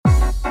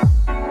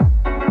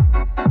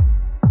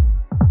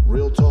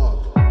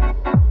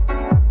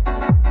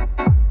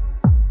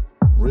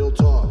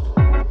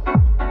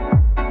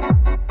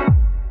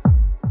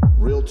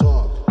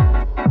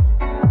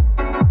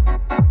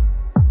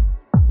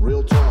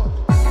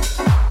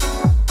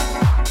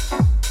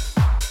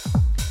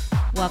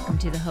welcome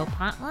to the Hope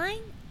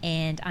Hotline,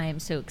 and I am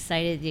so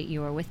excited that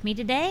you are with me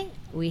today.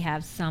 We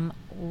have some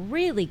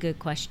really good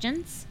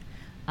questions.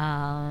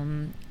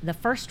 The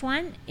first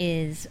one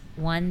is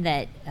one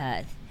that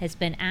has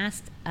been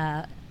asked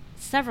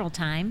several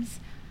times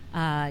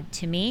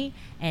to me,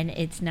 and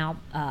it's now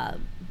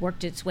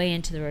worked its way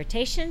into the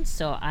rotation,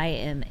 so I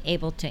am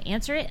able to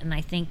answer it, and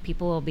I think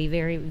people will be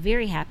very,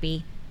 very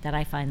happy that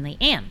I finally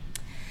am.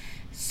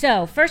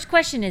 So, first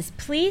question is,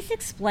 please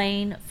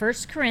explain 1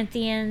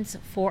 Corinthians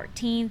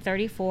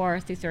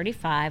 14:34 through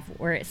 35,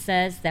 where it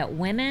says that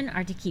women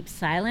are to keep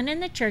silent in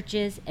the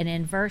churches, and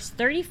in verse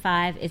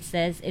 35 it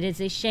says it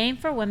is a shame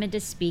for women to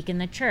speak in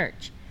the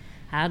church.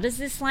 How does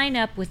this line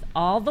up with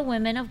all the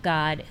women of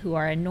God who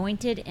are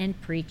anointed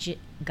and preach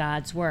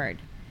God's word?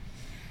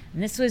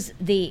 And this was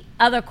the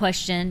other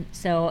question.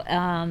 So,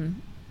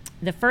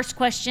 the first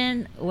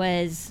question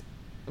was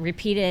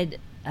repeated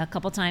a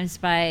couple times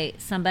by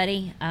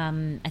somebody.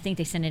 I think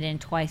they sent it in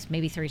twice,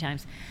 maybe 3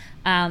 times.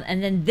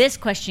 And then this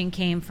question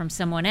came from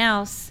someone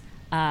else.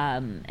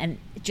 And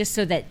just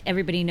so that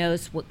everybody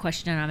knows what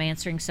question I'm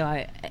answering,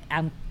 so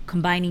I'm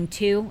combining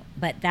 2,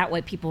 but that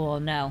way people will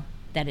know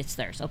that it's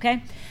theirs,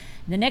 okay?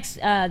 The next,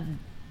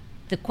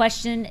 the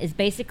question is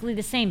basically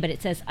the same, but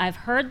it says, I've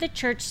heard the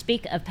church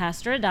speak of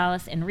Pastor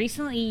Adalis, and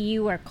recently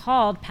you were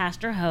called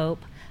Pastor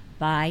Hope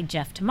by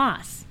Jeff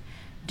Tomas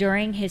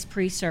during his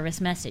pre-service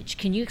message.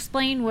 Can you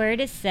explain where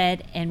it is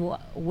said and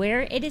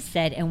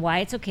why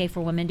it's okay for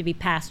women to be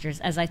pastors,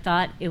 as I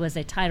thought it was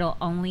a title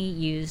only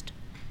used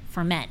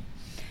for men?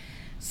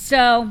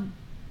 So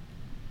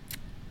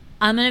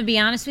I'm going to be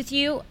honest with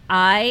you.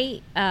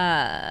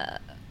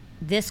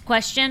 This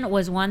question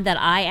was one that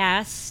I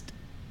asked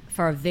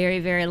for a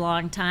very, very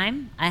long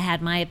time. I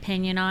had my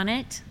opinion on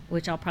it,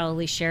 which I'll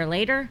probably share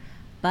later,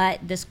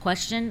 but this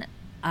question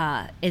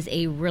is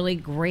a really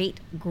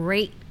great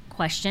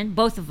question.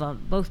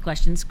 Both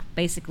questions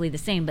basically the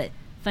same, but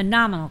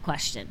phenomenal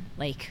question.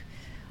 Like,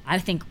 I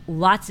think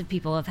lots of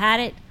people have had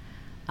it.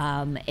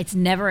 It's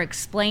never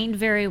explained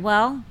very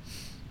well.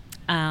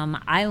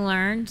 I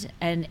learned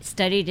and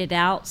studied it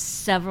out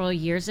several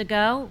years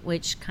ago,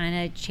 which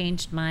kind of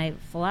changed my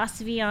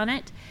philosophy on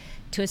it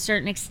to a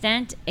certain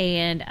extent.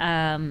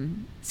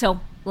 And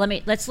so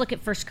let's look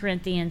at 1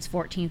 Corinthians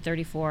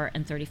 14:34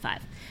 and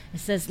 35. It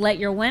says, let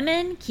your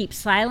women keep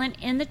silent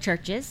in the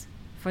churches,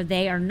 for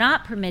they are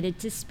not permitted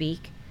to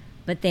speak,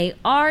 but they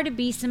are to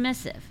be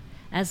submissive,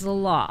 as the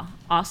law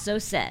also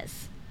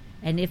says.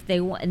 And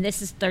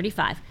this is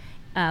 35,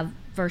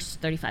 verse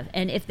 35.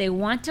 And if they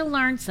want to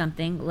learn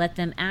something, let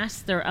them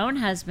ask their own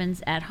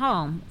husbands at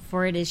home,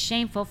 for it is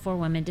shameful for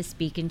women to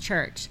speak in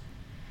church.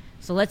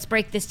 So let's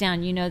break this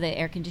down. You know the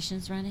air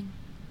conditioning's running?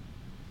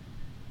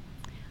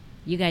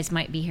 You guys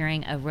might be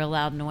hearing a real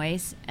loud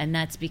noise, and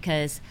that's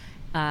because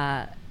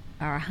our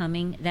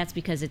humming, that's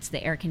because it's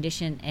the air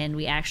condition, and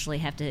we actually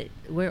have to,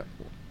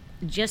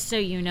 just so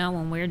you know,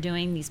 when we're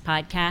doing these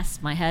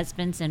podcasts, my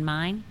husband's and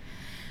mine,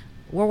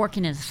 we're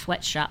working in a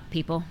sweatshop,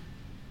 people.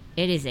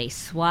 It is a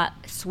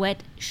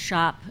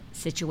sweatshop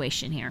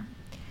situation here.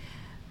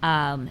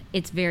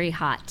 It's very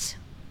hot.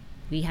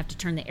 We have to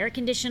turn the air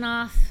condition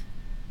off,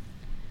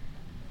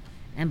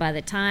 and by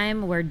the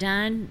time we're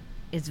done,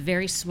 it's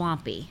very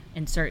swampy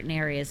in certain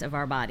areas of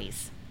our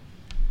bodies.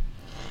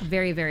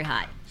 Very, very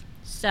hot.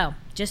 So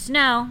just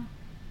know,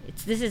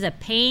 this is a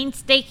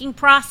painstaking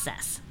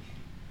process.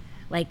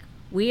 Like,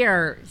 we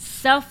are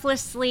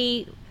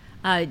selflessly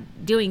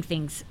doing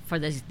things for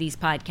these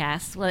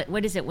podcasts.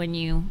 What is it when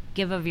you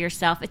give of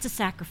yourself? It's a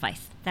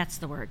sacrifice. That's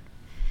the word.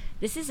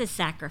 This is a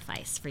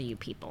sacrifice for you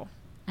people.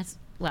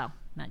 Well,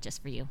 not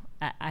just for you.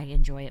 I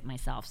enjoy it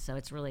myself. So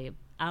it's really,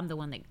 I'm the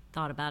one that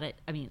thought about it.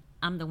 I mean,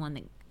 I'm the one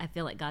that I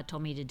feel like God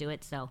told me to do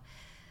it. So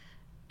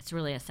it's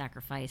really a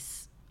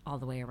sacrifice all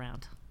the way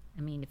around.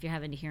 I mean, if you're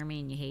having to hear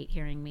me and you hate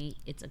hearing me,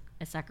 it's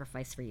a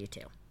sacrifice for you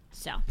too.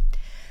 So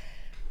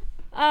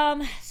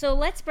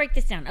let's break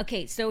this down.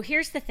 Okay, so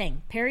here's the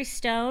thing. Perry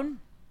Stone,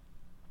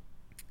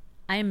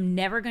 I am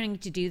never going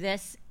to do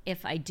this.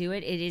 If I do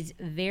it, it is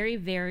very,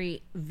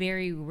 very,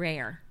 very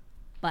rare.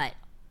 But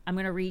I'm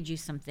going to read you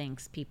some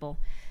things, people,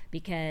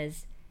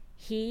 because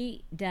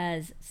he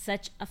does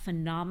such a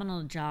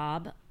phenomenal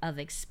job of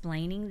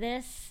explaining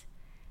this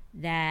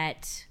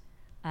that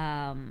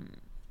I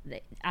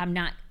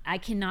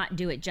cannot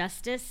do it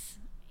justice.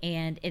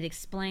 And it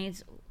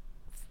explains,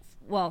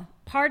 well,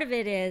 part of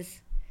it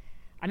is,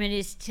 I'm going to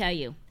just tell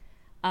you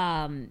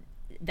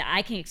that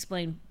I can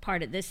explain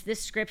part of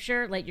this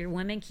scripture. Let your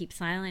women keep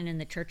silent in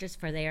the churches,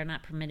 for they are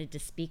not permitted to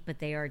speak, but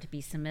they are to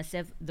be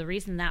submissive. The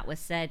reason that was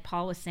said,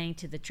 Paul was saying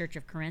to the church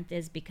of Corinth,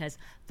 is because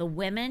the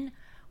women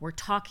were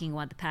talking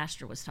while the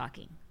pastor was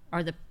talking,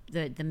 or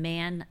the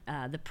man,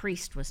 the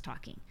priest was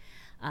talking,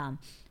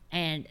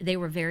 and they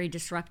were very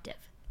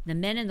disruptive. The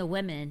men and the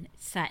women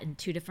sat in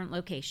 2 different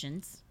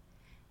locations,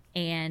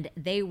 and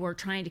they were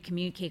trying to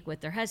communicate with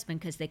their husband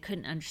because they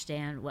couldn't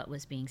understand what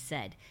was being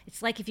said.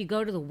 It's like if you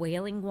go to the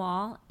Wailing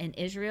Wall in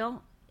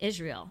Israel,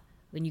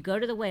 when you go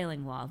to the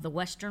Wailing Wall, the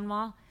Western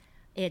Wall,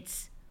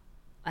 it's,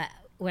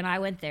 when I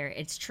went there,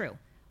 it's true.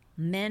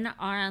 Men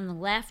are on the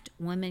left,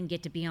 women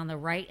get to be on the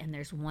right, and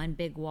there's one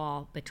big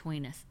wall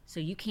between us. So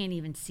you can't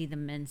even see the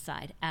men's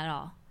side at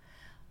all.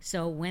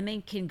 So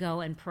women can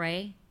go and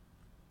pray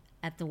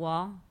at the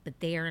wall, but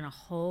they are in a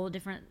whole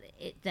different,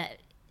 that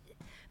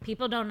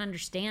people don't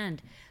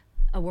understand.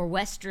 We're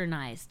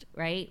westernized,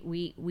 right?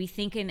 We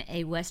think in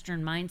a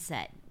Western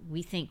mindset.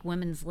 We think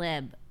women's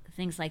lib,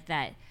 things like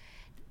that.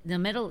 The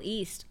Middle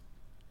East,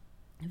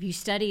 if you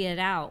study it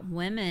out,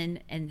 women,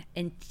 and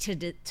to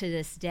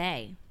this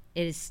day,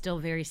 it is still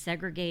very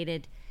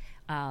segregated,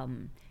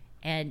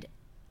 and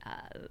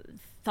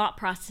thought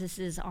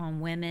processes on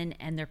women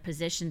and their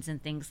positions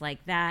and things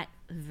like that,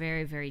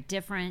 very, very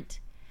different.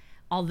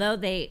 Although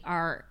they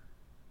are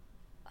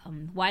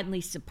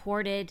widely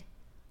supported,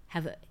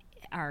 have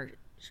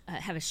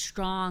a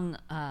strong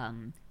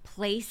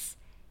place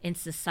in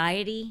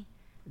society,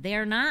 they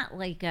are not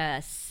like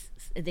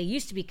they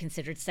used to be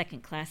considered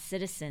second-class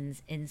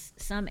citizens in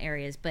some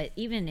areas, but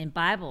even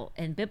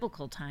in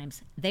biblical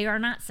times, they are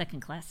not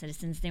second-class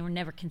citizens. They were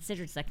never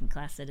considered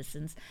second-class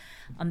citizens.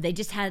 They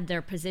just had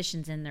their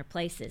positions in their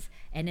places.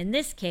 And in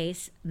this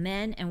case,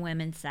 men and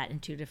women sat in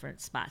two different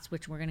spots,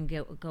 which we're going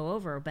to go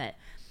over. But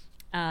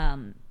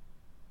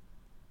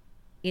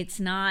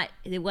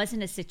it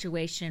wasn't a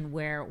situation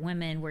where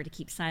women were to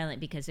keep silent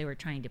because they were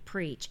trying to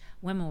preach.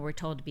 Women were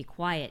told to be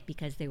quiet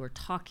because they were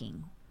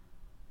talking.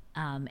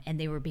 And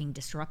they were being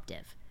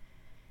disruptive.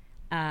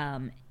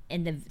 And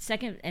the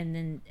second, and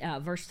then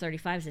verse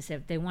 35 says,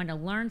 if they want to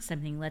learn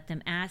something, let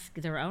them ask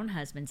their own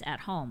husbands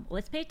at home.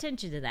 Let's pay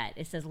attention to that.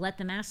 It says, let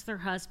them ask their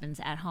husbands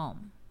at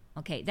home.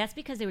 Okay, that's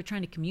because they were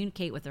trying to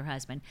communicate with their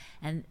husband.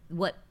 And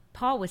what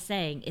Paul was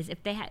saying is,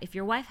 if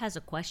your wife has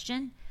a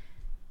question,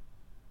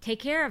 take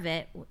care of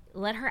it.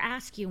 Let her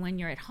ask you when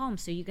you're at home,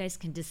 so you guys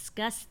can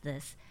discuss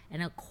this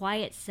in a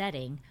quiet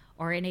setting,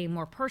 or in a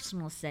more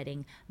personal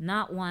setting,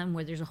 not one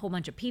where there's a whole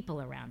bunch of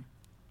people around.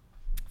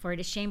 For it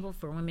is shameful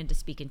for women to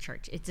speak in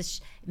church.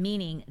 It's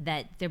meaning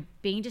that they're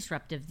being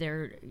disruptive.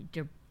 They're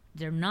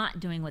not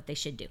doing what they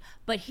should do.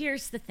 But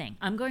here's the thing.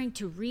 I'm going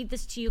to read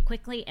this to you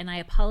quickly, and I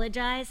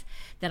apologize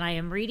that I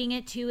am reading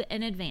it to you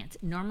in advance.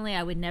 Normally,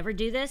 I would never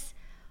do this,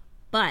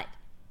 but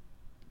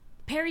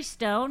Perry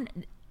Stone,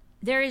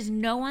 there is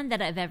no one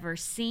that I've ever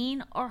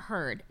seen or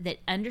heard that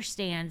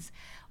understands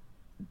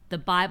the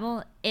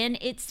Bible in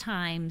its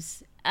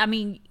times. I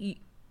mean,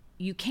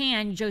 you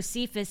can.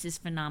 Josephus is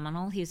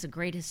phenomenal. He's a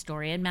great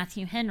historian.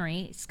 Matthew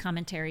Henry's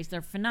commentaries,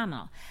 they're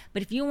phenomenal.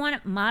 But if you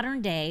want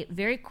modern day,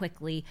 very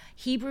quickly,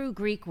 Hebrew,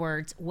 Greek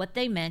words, what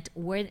they meant,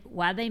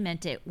 why they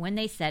meant it, when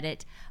they said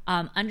it,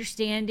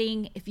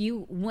 understanding, if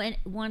you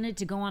wanted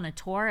to go on a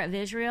tour of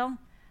Israel,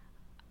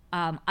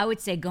 I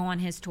would say go on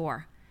his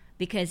tour.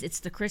 Because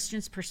it's the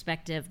Christian's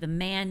perspective. The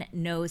man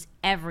knows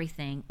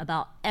everything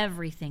about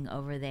everything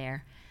over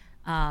there.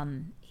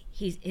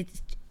 He's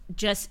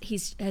just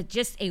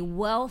a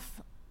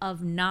wealth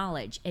of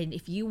knowledge, and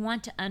if you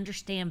want to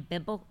understand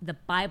the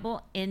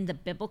Bible in the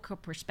biblical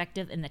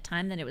perspective in the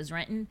time that it was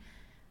written,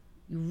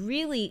 you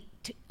really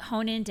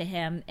hone into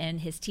him and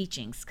his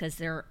teachings, because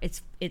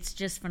it's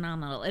just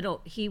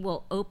phenomenal. He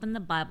will open the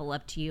Bible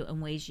up to you in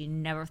ways you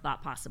never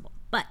thought possible.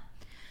 But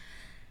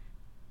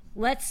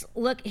let's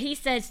look. He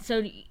says,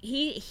 so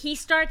he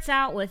starts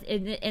out with,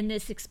 in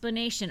this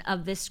explanation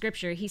of this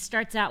scripture, he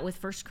starts out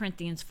with 1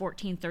 Corinthians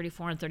 14,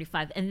 34 and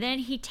 35. And then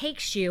he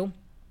takes you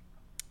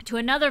to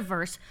another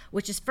verse,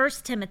 which is 1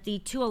 Timothy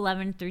 2,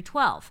 11 through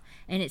 12.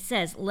 And it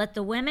says, let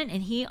the women,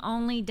 and he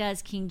only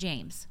does King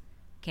James.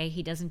 Okay,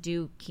 he doesn't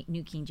do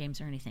New King James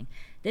or anything.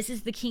 This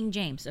is the King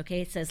James. Okay,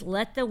 it says,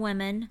 let the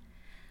woman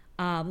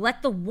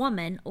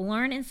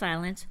learn in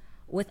silence,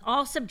 with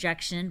all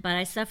subjection, but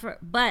I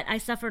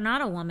suffer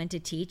not a woman to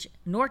teach,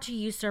 nor to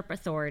usurp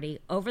authority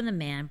over the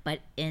man, but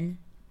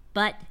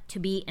to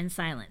be in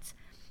silence.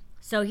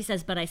 So he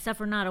says, but I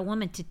suffer not a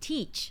woman to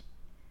teach,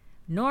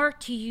 nor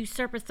to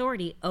usurp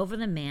authority over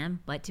the man,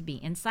 but to be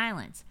in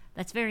silence.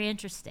 That's very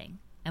interesting.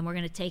 And we're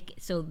going to take,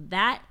 so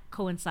that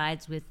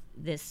coincides with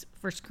this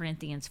 1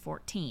 Corinthians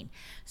 14.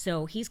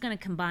 So he's going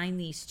to combine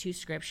these two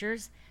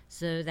scriptures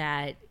so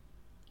that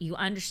you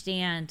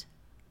understand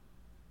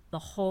the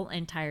whole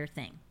entire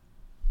thing.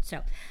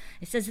 So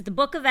it says that the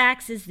book of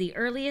Acts is the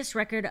earliest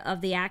record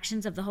of the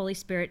actions of the Holy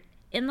Spirit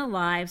in the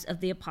lives of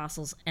the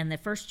apostles and the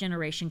first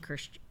generation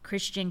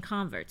Christian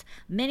converts,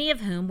 many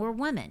of whom were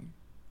women.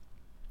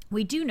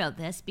 We do know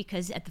this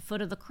because at the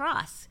foot of the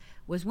cross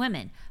was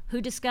women.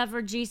 Who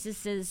discovered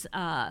Jesus's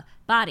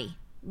body?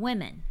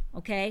 Women,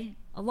 okay?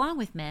 Along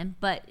with men,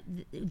 but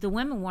the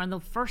women were one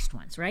of the first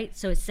ones, right?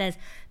 So it says,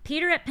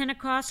 Peter at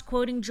Pentecost,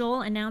 quoting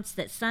Joel, announced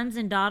that sons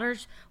and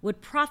daughters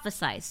would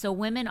prophesy. So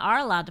women are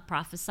allowed to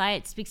prophesy.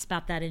 It speaks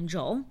about that in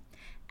Joel,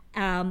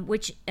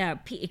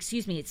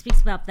 it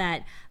speaks about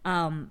that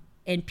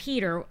in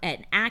Peter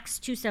at Acts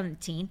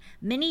 2:17.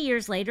 Many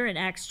years later in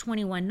Acts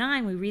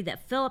 21:9, we read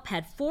that Philip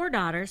had 4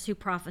 daughters who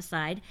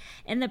prophesied.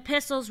 In the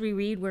epistles we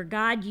read where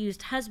God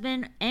used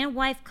husband and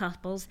wife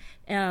couples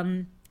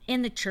in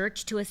in the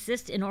church to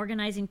assist in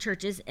organizing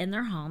churches in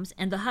their homes,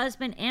 and the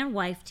husband and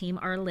wife team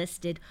are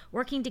listed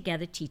working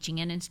together, teaching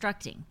and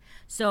instructing.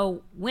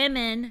 So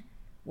women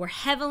were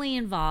heavily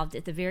involved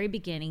at the very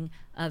beginning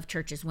of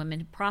churches.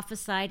 Women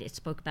prophesied. It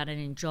spoke about it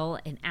in Joel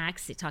and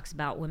Acts. It talks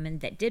about women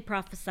that did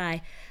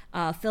prophesy.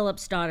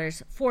 Philip's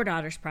daughters, 4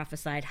 daughters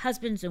prophesied.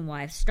 Husbands and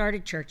wives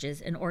started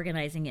churches and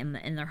organizing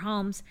in their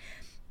homes.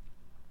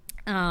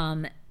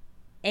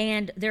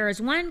 And there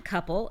is one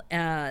couple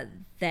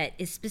that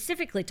is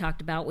specifically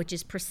talked about, which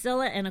is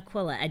Priscilla and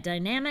Aquila, a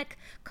dynamic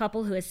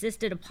couple who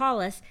assisted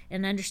Apollos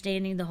in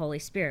understanding the Holy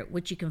Spirit,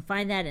 which you can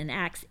find that in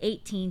Acts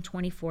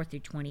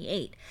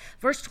 18:24-28.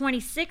 Verse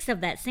 26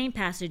 of that same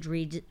passage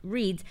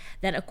reads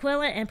that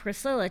Aquila and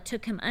Priscilla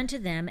took him unto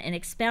them and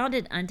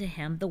expounded unto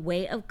him the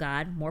way of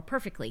God more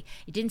perfectly.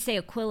 It didn't say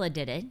Aquila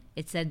did it.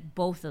 It said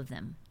both of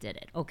them did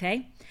it,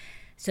 okay?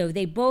 So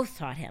they both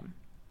taught him.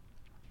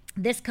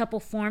 This couple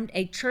formed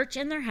a church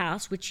in their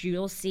house, which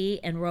you'll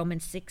see in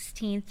Romans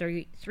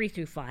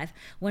 16:3-5,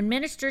 when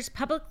ministers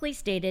publicly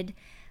stated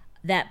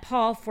that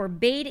Paul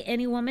forbade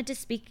any woman to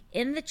speak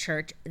in the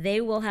church.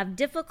 They will have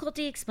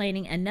difficulty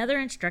explaining another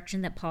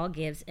instruction that Paul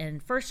gives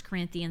in 1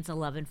 Corinthians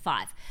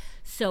 11:5.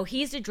 So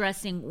he's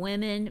addressing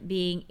women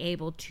being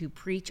able to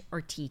preach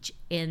or teach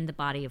in the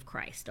body of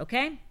Christ,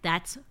 okay?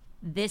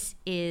 This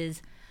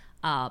is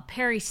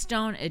Perry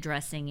Stone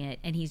addressing it,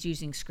 and he's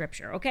using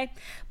scripture, okay?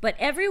 But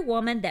every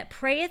woman that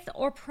prayeth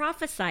or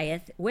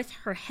prophesieth with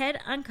her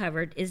head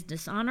uncovered is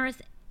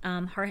dishonoreth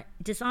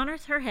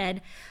her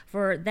head,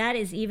 for that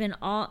is even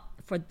all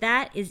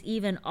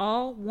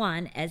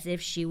one as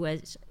if she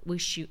was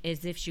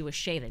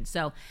shaven.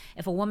 So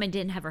if a woman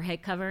didn't have her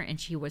head covered and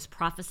she was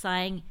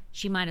prophesying,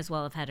 she might as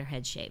well have had her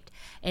head shaved.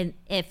 And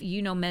if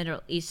you know Middle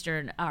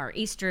Eastern or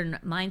Eastern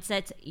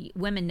mindsets,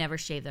 women never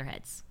shave their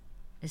heads.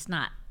 It's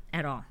not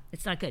at all.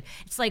 It's not good.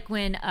 It's like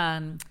when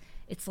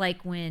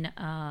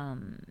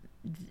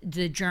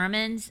the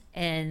Germans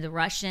and the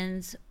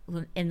Russians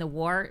in the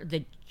war,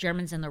 the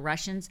Germans and the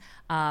Russians,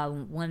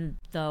 when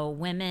the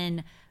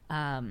women,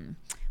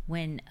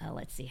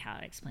 let's see how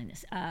to explain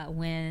this.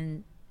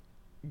 When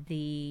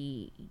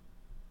the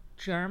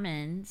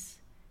Germans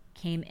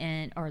came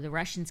in, or the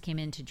Russians came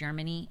into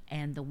Germany,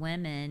 and the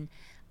women,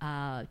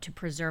 to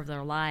preserve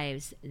their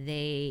lives,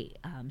 they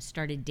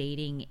started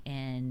dating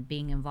and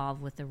being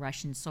involved with the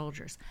Russian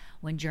soldiers.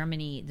 When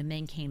the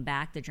men came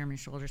back, the German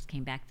soldiers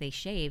came back, they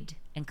shaved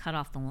and cut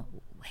off the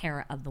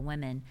hair of the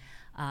women,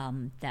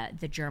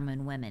 the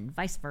German women,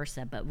 vice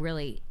versa. But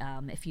really,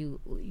 if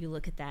you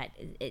look at that,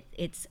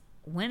 it's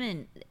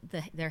women,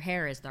 their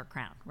hair is their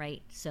crown,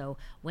 right? So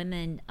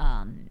women,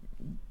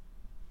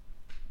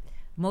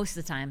 most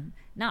of the time,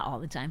 not all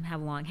the time,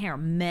 have long hair.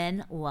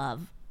 Men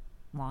love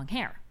long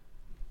hair.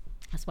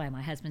 That's why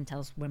my husband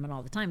tells women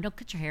all the time, don't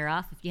cut your hair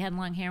off. If you had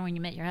long hair when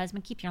you met your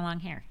husband, keep your long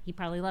hair. He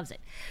probably loves it.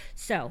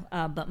 So,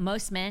 but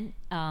most men,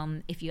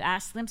 if you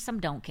ask them, some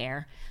don't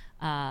care,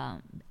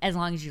 as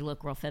long as you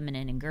look real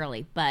feminine and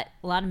girly. But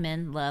a lot of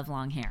men love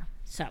long hair.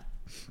 So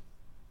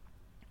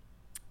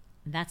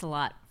that's a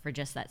lot for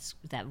just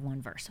that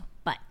one verse.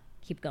 But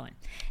keep going.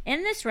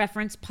 In this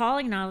reference, Paul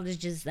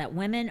acknowledges that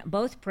women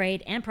both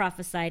prayed and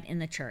prophesied in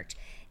the church.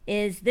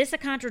 Is this a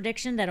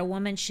contradiction that a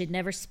woman should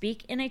never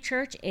speak in a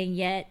church and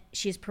yet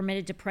she is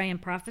permitted to pray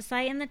and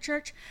prophesy in the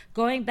church?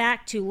 Going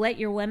back to let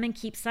your women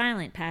keep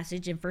silent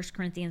passage in 1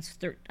 Corinthians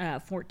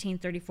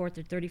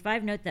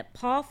 14:34-35, note that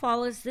Paul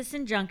follows this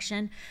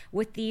injunction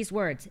with these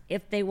words: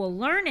 if they will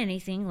learn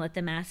anything, let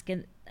them ask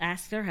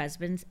their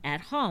husbands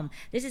at home.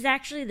 This is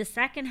actually the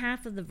second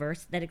half of the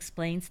verse that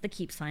explains the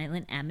keep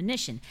silent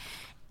admonition.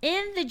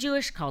 In the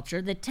Jewish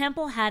culture, the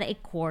temple had a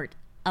court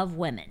of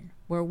women,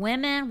 where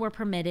women were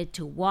permitted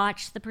to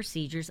watch the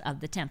procedures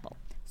of the temple.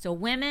 So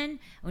women,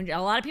 a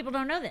lot of people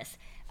don't know this.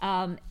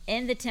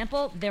 In the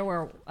temple, there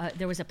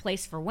was a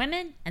place for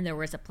women and there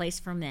was a place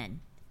for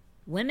men.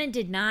 Women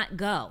did not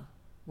go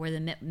where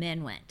the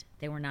men went.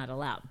 They were not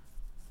allowed.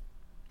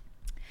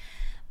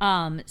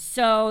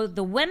 So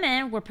the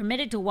women were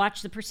permitted to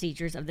watch the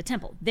procedures of the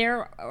temple.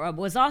 There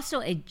was also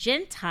a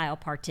Gentile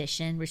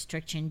partition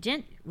restricting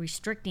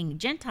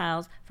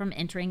Gentiles from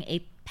entering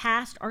a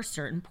past or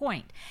certain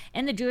point.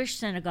 In the Jewish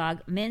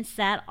synagogue, men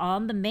sat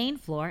on the main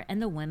floor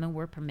and the women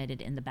were permitted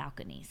in the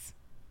balconies.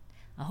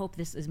 I hope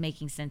this is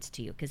making sense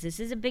to you, because this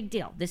is a big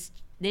deal. This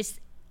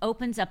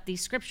opens up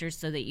these scriptures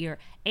so that you're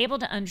able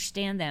to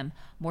understand them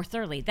more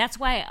thoroughly. That's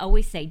why I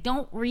always say,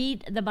 don't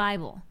read the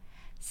Bible.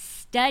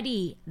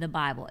 Study the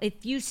Bible.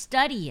 If you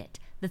study it,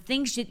 the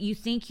things that you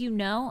think you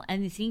know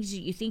and the things that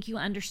you think you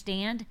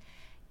understand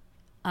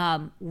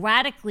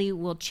radically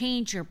will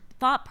change your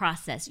thought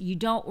process.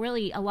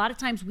 A lot of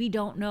times we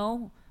don't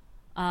know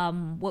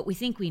what we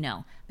think we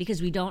know,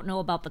 because we don't know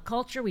about the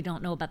culture, we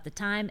don't know about the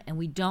time, and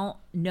we don't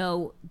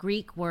know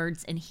Greek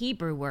words and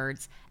Hebrew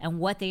words and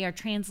what they are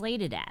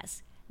translated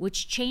as,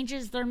 which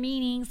changes their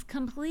meanings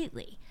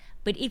completely.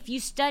 But if you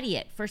study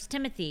it, 1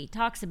 Timothy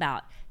talks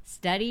about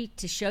study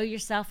to show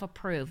yourself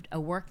approved, a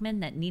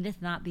workman that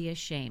needeth not be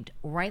ashamed,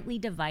 rightly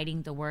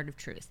dividing the word of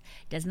truth.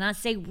 It does not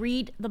say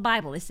read the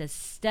Bible. It says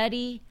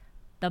study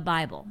the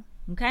Bible.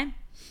 Okay?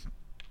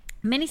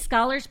 Many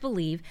scholars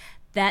believe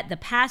that the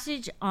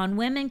passage on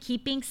women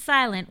keeping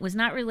silent was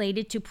not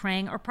related to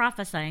praying or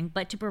prophesying,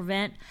 but to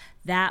prevent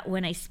that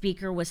when a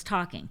speaker was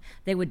talking.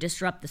 They would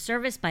disrupt the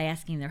service by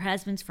asking their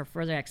husbands for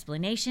further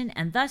explanation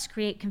and thus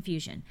create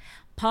confusion.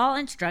 Paul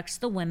instructs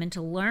the women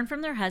to learn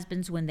from their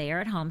husbands when they are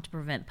at home to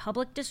prevent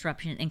public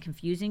disruption and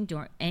confusion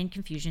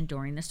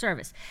during the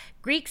service.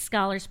 Greek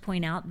scholars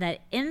point out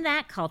that in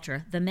that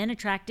culture, the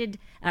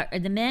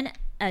men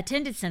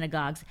attended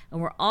synagogues and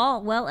were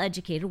all well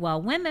educated,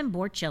 while women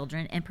bore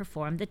children and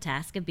performed the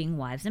task of being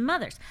wives and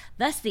mothers.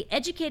 Thus, the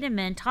educated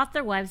men taught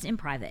their wives in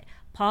private.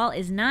 Paul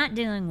is not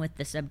dealing with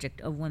the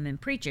subject of women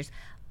preachers,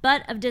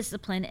 but of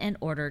discipline and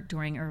order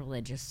during a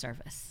religious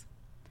service.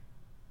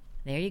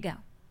 There you go.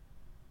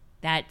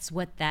 That's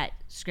what that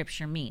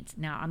scripture means.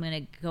 Now, I'm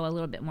going to go a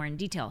little bit more in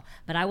detail,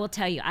 but I will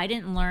tell you, I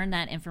didn't learn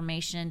that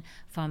information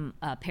from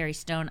Perry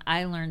Stone.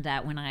 I learned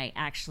that when I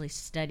actually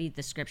studied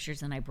the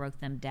scriptures and I broke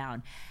them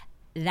down.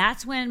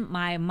 That's when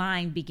my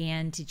mind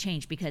began to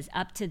change, because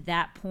up to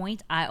that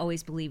point, I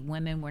always believed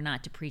women were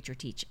not to preach or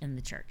teach in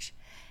the church.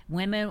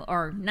 Women,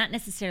 or not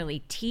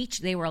necessarily teach,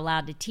 they were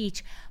allowed to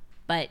teach,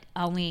 but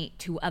only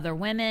to other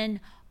women,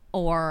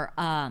 or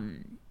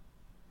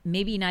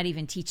maybe not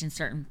even teach in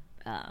certain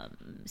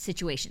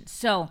situations.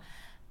 So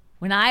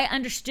when I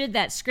understood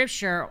that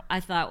scripture, I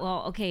thought,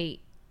 well,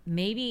 okay,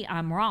 maybe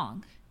I'm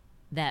wrong,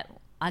 that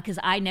because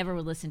I never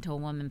would listen to a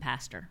woman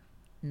pastor.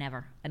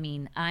 Never. I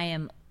mean, I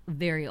am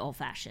very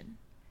old-fashioned.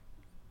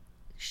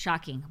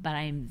 Shocking, but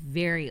I am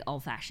very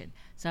old-fashioned.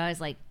 So I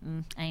was like,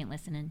 I ain't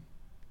listening.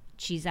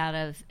 She's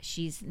not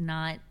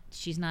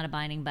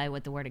abiding by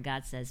what the Word of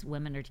God says.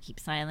 Women are to keep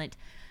silent.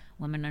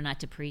 Women are not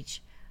to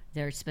preach.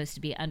 They're supposed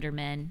to be under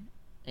men.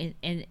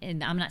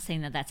 And I'm not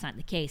saying that that's not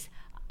the case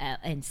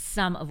in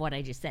some of what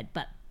I just said,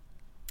 but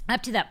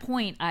up to that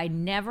point, I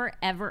never,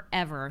 ever,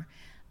 ever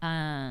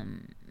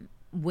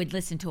would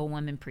listen to a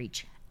woman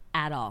preach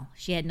at all.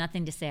 She had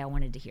nothing to say I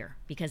wanted to hear,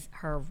 because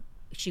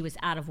she was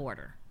out of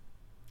order.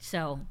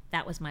 So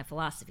that was my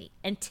philosophy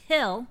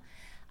until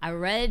I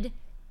read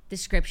the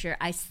scripture.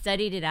 I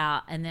studied it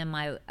out, and then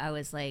I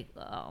was like,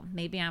 oh,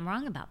 maybe I'm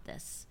wrong about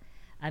this.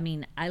 I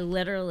mean, I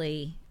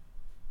literally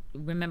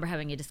remember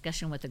having a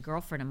discussion with a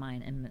girlfriend of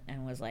mine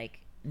and was like,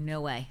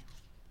 no way.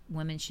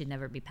 Women should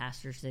never be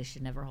pastors. They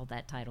should never hold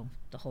that title,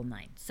 the whole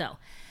nine. So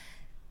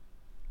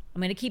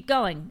I'm going to keep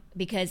going,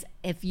 because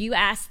if you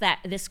asked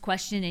this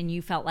question and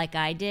you felt like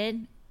I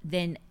did,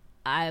 then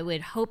I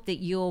would hope that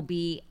you'll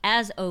be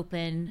as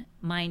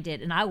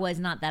open-minded. And I was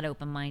not that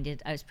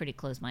open-minded. I was pretty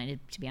close-minded,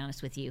 to be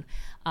honest with you.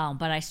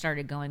 But I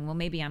started going, well,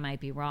 maybe I might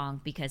be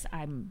wrong, because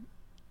I'm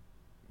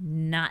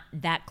not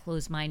that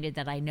close-minded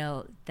that I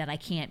know that I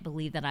can't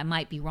believe that I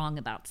might be wrong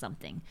about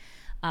something.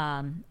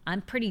 I'm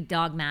pretty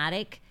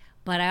dogmatic,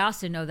 but I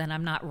also know that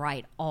I'm not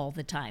right all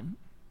the time.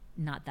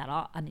 I'm not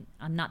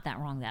that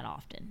wrong that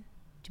often,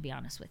 to be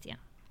honest with you.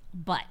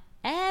 But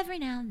every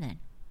now and then,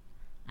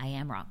 I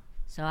am wrong.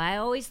 So I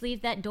always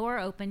leave that door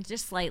open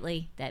just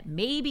slightly, that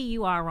maybe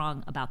you are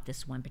wrong about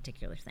this one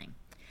particular thing.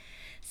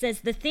 It says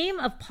the theme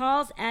of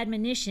Paul's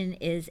admonition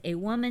is a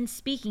woman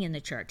speaking in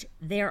the church.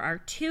 There are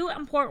two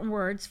important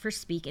words for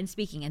speak and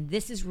speaking, and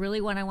this is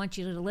really what I want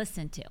you to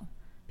listen to,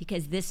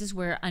 because this is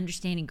where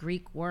understanding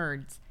Greek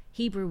words,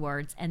 Hebrew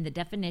words, and the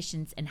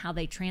definitions and how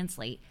they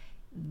translate,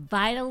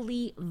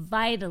 vitally,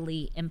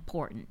 vitally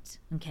important.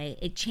 Okay,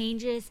 it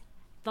changes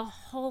the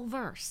whole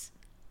verse.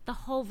 The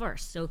whole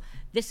verse. So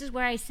this is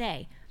where I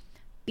say,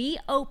 be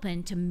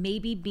open to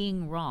maybe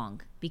being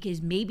wrong,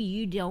 because maybe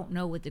you don't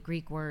know what the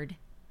Greek word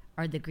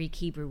or the Greek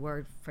Hebrew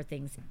word for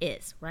things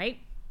is, right?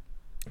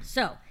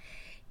 So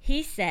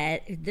he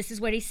said, this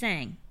is what he's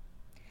saying.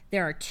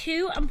 There are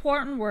two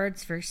important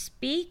words for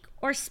speak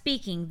or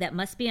speaking that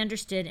must be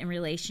understood in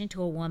relation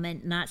to a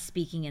woman not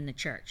speaking in the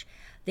church.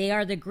 They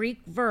are the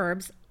Greek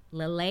verbs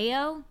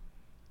leleo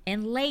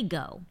and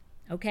lego,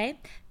 okay?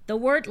 The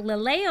word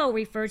leleo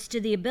refers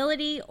to the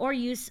ability or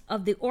use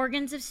of the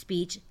organs of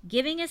speech,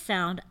 giving a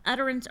sound,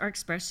 utterance, or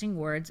expressing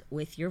words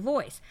with your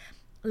voice.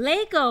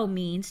 Lego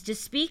means to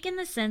speak in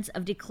the sense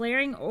of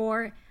declaring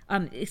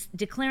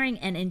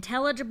an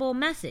intelligible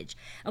message.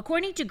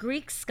 According to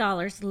Greek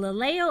scholars,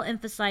 leleo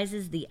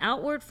emphasizes the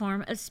outward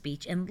form of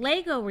speech, and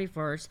lego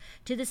refers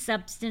to the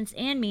substance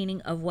and meaning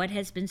of what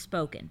has been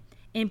spoken.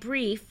 In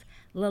brief,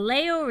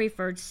 leleo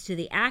refers to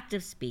the act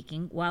of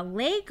speaking, while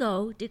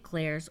lego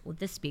declares what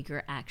the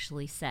speaker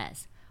actually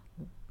says.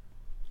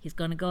 He's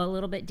going to go a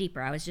little bit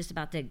deeper. I was just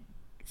about to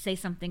say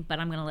something, but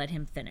I'm going to let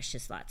him finish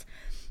his thoughts.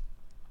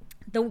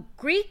 The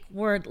Greek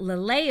word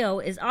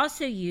leleo is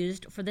also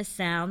used for the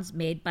sounds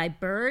made by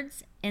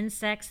birds,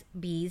 insects,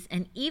 bees,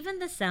 and even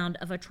the sound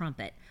of a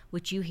trumpet,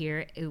 which you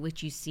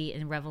see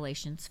in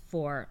Revelations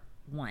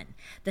 4:1.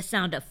 The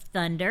sound of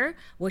thunder,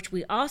 which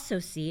we also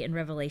see in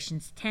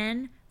Revelations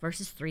 10,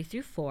 verses 3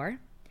 through 4.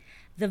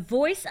 The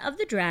voice of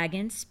the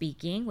dragon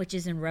speaking, which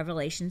is in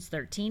Revelations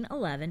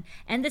 13:11,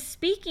 and the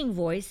speaking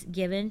voice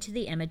given to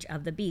the image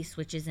of the beast,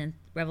 which is in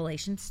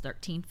Revelations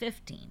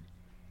 13:15.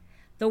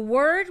 The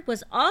word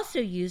was also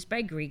used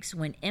by Greeks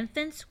when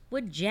infants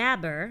would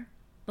jabber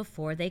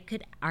before they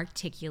could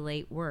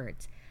articulate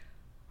words.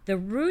 The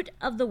root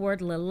of the word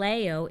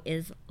laleo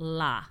is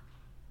la,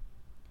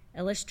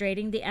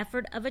 illustrating the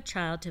effort of a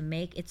child to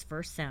make its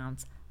first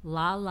sounds,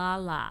 la, la,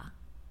 la.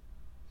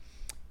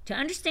 To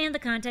understand the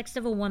context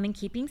of a woman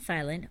keeping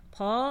silent,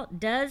 Paul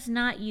does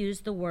not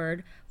use the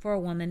word for a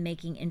woman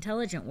making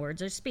intelligent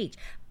words or speech,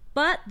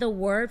 but the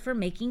word for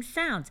making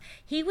sounds.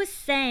 He was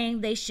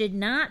saying they should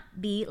not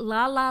be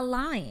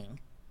la-la-lying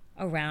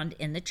around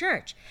in the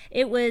church.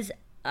 It was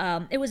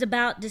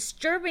about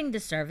disturbing the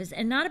service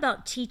and not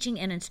about teaching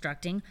and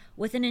instructing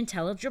with an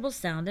intelligible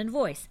sound and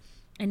voice.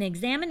 An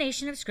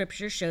examination of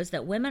Scripture shows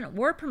that women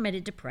were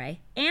permitted to pray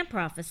and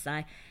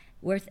prophesy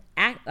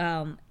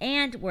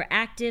and were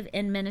active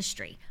in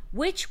ministry,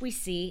 which we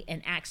see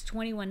in Acts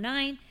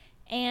 21:9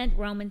 and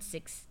Romans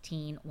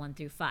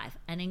 16:1-5.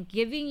 And in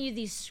giving you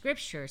these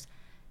scriptures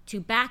to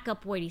back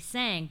up what he's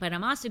saying, but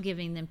I'm also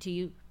giving them to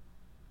you,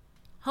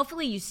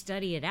 hopefully you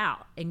study it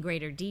out in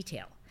greater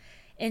detail.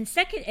 In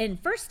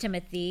 1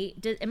 Timothy,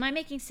 am I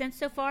making sense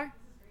so far?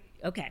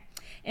 Okay.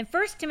 In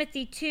 1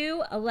 Timothy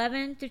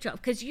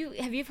 2:11-12, because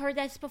have you heard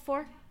this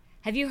before?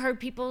 Have you heard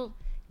people,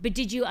 but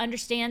did you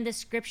understand this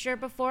scripture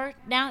before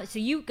now? So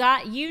you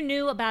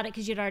knew about it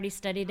because you'd already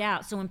studied it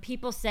out. So when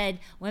people said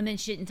women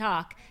shouldn't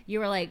talk, you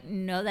were like,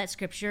 no, that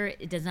scripture,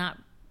 it does not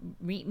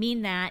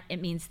mean that.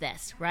 It means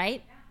this,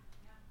 right?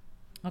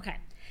 Okay.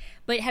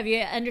 But have you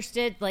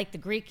understood like the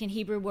Greek and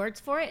Hebrew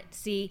words for it?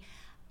 See,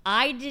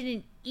 I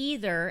didn't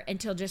either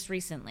until just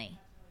recently.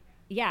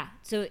 Yeah.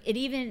 So it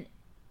even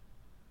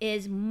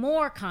is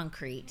more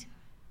concrete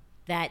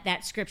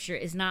that scripture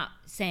is not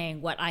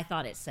saying what I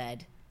thought it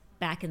said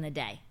back in the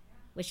day,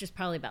 which was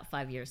probably about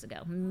 5 years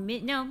ago.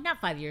 No,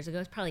 not 5 years ago.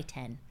 It's probably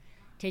 10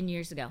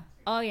 years ago.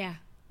 Oh, yeah.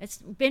 It's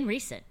been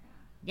recent.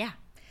 Yeah.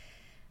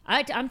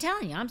 I'm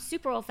telling you, I'm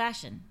super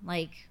old-fashioned.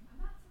 Like, I'm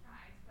not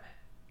surprised, but...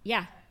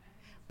 Yeah.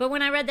 But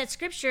when I read that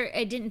scripture,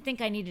 I didn't think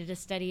I needed to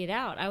study it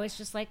out. I was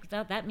just like,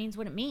 that means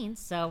what it means.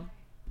 So,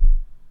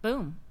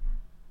 boom.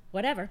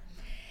 Whatever.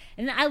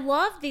 And I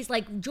love these,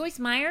 like Joyce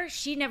Meyer,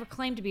 she never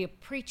claimed to be a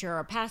preacher or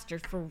a pastor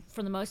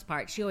for the most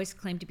part. She always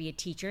claimed to be a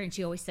teacher, and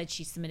she always said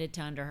she submitted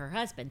to under her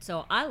husband.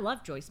 So I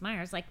love Joyce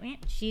Meyer. It's like, man,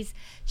 she's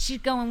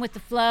going with the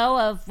flow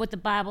of what the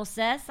Bible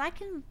says. I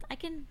can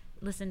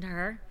listen to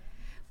her.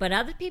 But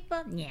other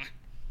people, yeah.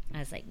 I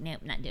was like,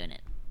 nope, not doing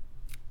it.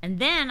 And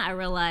then I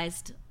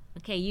realized,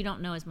 okay, you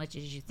don't know as much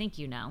as you think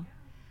you know,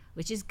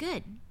 which is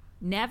good.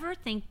 Never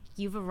think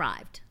you've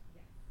arrived.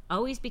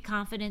 Always be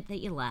confident that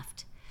you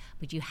left,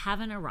 but you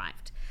haven't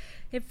arrived.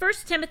 In 1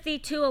 Timothy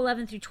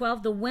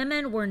 2:11-12, the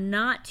women were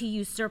not to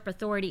usurp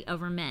authority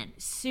over men.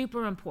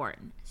 Super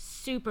important.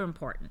 Super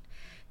important.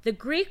 The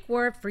Greek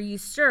word for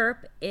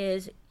usurp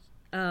is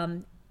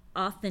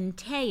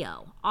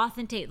authenteo,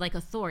 like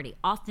authority,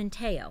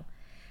 authenteo.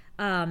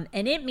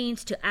 And it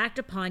means to act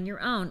upon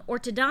your own or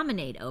to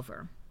dominate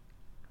over,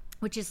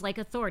 which is like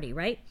authority,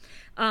 right?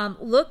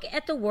 Look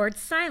at the word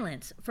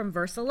silence from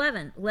verse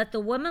 11. Let the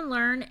woman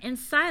learn in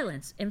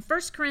silence. In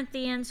 1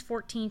 Corinthians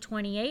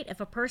 14:28,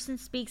 if a person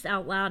speaks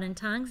out loud in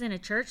tongues in a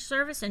church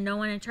service and no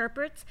one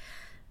interprets,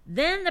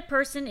 then the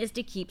person is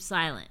to keep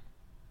silent.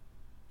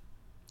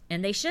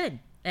 And they should.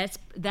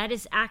 That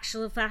is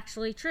actually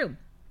factually true.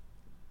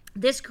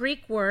 This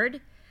Greek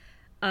word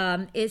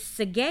is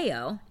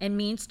sageo and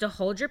means to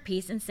hold your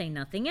peace and say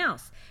nothing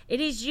else.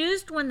 It is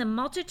used when the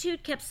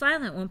multitude kept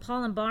silent when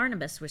Paul and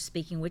Barnabas were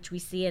speaking, which we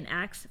see in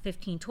Acts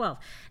 15:12,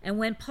 and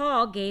when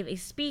Paul gave a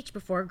speech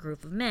before a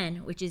group of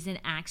men, which is in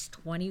Acts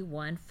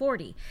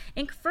 21:40.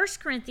 In 1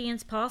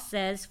 Corinthians, Paul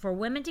says for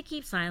women to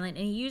keep silent,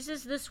 and he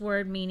uses this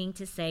word meaning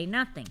to say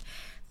nothing,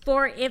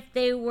 for if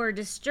they were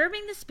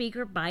disturbing the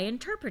speaker by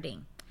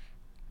interpreting.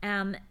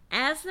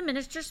 As the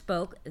minister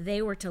spoke,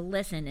 they were to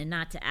listen and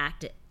not to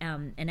act,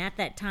 and at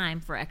that time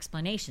for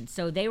explanation.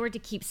 So they were to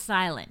keep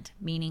silent,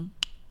 meaning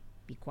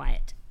be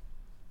quiet.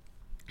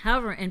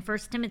 However, in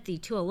 1 Timothy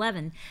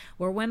 2:11,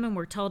 where women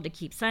were told to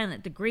keep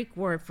silent, the Greek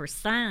word for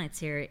silence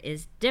here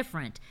is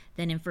different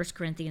than in 1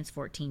 Corinthians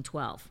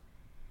 14:12,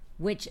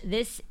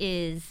 this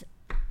is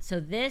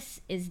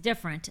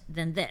different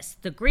than this.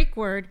 The Greek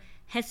word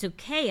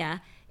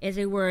hesukeia is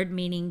a word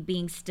meaning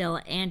being still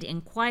and in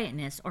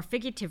quietness, or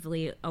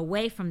figuratively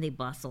away from the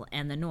bustle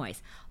and the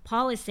noise.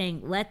 Paul is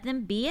saying, let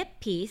them be at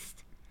peace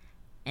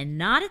and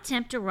not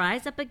attempt to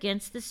rise up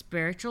against the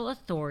spiritual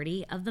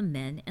authority of the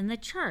men in the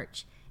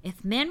church.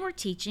 If men were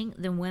teaching,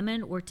 then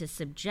women were to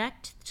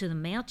subject to the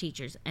male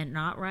teachers and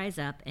not rise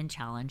up and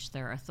challenge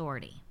their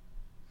authority.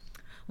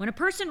 When a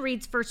person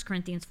reads 1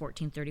 Corinthians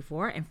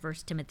 14:34 and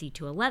 1 Timothy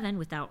 2:11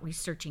 without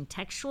researching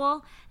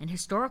textual and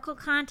historical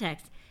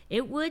context,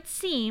 it would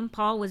seem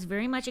Paul was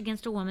very much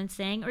against a woman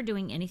saying or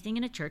doing anything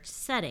in a church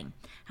setting.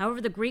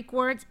 However, the Greek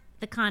words,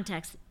 the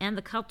context, and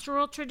the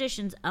cultural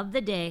traditions of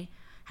the day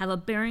have a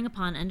bearing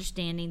upon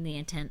understanding the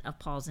intent of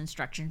Paul's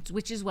instructions,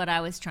 which is what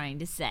I was trying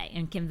to say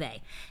and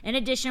convey. In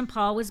addition,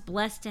 Paul was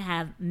blessed to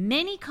have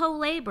many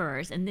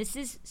co-laborers, and this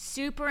is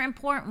super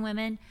important,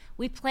 women.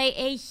 We play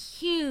a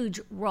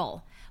huge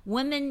role.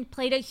 Women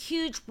played a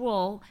huge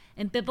role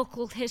in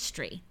biblical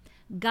history.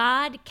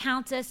 God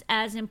counts us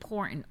as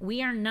important.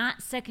 We are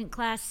not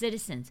second-class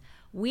citizens.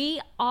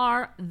 We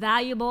are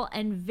valuable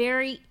and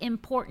very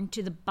important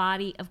to the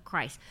body of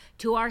Christ,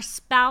 to our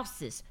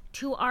spouses,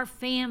 to our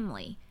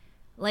family.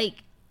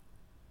 Like,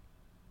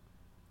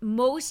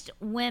 most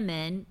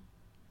women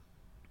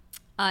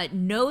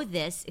know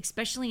this,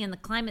 especially in the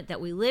climate that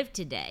we live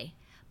today.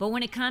 But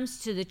when it comes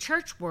to the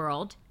church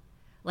world,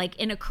 like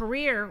in a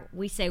career,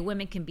 we say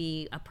women can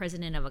be a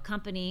president of a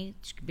company,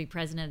 she can be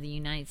president of the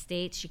United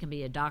States, she can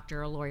be a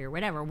doctor, a lawyer,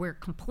 whatever. We're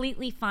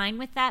completely fine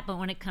with that. But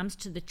when it comes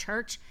to the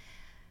church,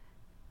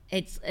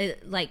 it's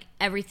like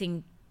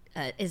everything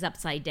is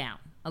upside down,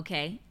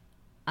 okay?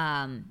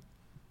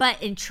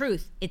 But in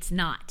truth, it's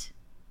not.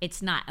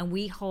 It's not. And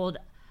we hold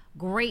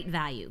great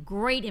value,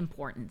 great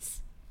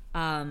importance.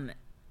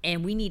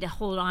 And we need to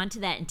hold on to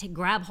that and to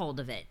grab hold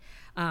of it.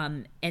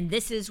 And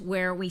this is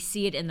where we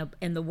see it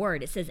in the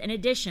word. It says, in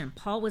addition,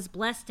 Paul was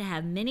blessed to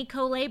have many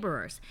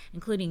co-laborers,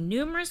 including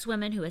numerous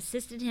women who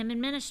assisted him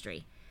in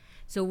ministry.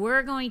 So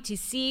we're going to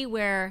see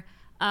where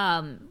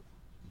I'm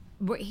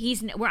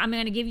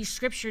going to give you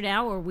scripture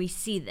now where we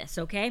see this,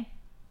 okay?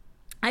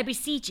 I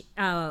beseech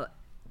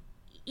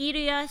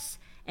Eutius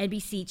and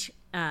beseech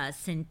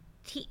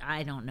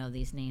I don't know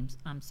these names.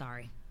 I'm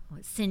sorry.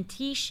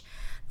 Syntyche,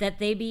 that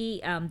they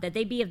be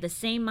of the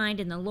same mind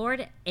in the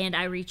Lord. And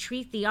I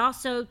entreat thee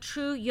also,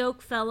 true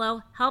yoke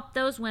fellow, help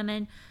those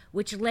women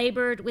which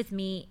labored with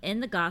me in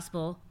the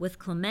gospel, with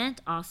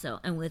Clement also,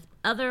 and with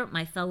other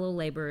my fellow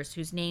laborers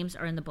whose names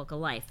are in the book of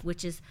life,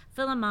 which is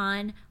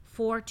Philemon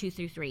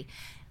 4:2-3.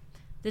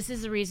 This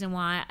is the reason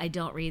why I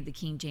don't read the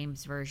King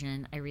James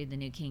Version. I read the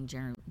New King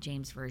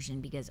James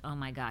Version because, oh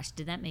my gosh,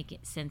 did that make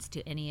sense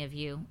to any of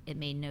you? It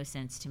made no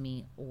sense to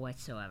me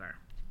whatsoever.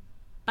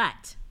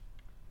 But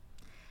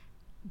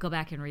go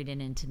back and read it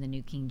into the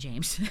New King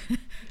James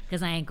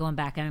because I ain't going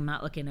back and I'm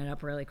not looking it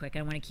up really quick.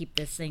 I want to keep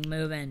this thing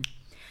moving.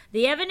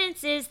 The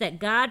evidence is that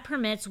God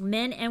permits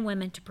men and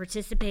women to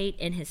participate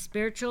in his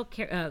spiritual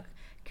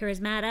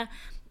charismata.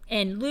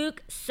 In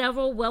Luke,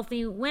 several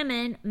wealthy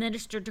women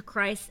ministered to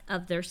Christ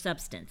of their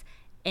substance.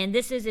 And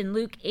this is in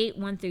Luke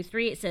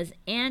 8:1-3. It says,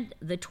 and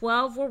the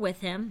 12 were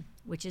with him,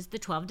 which is the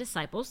 12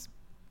 disciples,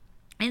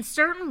 and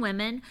certain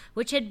women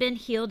which had been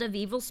healed of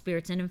evil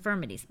spirits and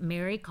infirmities.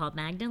 Mary called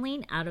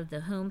Magdalene, out of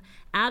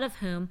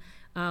whom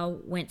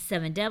went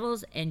 7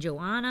 devils, and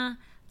Joanna,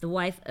 the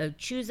wife of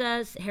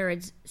Chuza,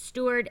 Herod's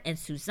steward, and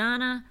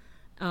Susanna,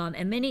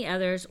 and many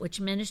others which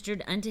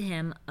ministered unto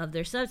him of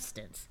their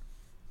substance.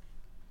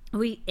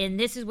 And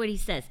this is what he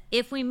says.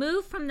 If we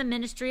move from the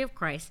ministry of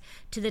Christ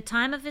to the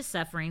time of his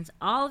sufferings,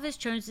 all of his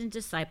chosen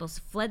disciples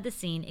fled the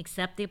scene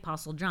except the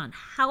apostle John.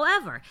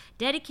 However,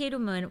 dedicated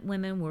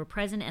women were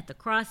present at the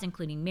cross,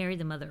 including Mary,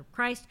 the mother of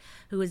Christ,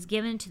 who was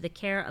given to the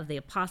care of the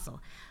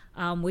apostle,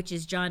 which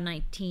is John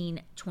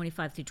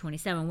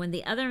 19:25-27. When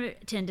the other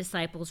 10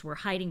 disciples were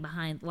hiding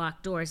behind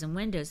locked doors and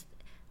windows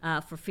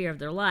for fear of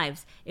their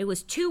lives, it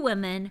was 2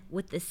 women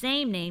with the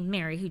same name,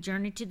 Mary, who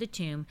journeyed to the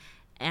tomb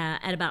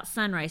at about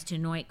sunrise to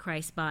anoint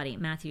Christ's body,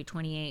 Matthew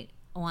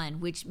 28:1,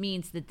 which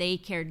means that they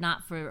cared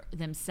not for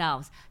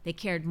themselves. They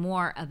cared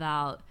more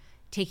about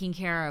taking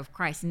care of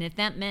Christ. And if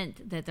that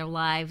meant that their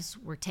lives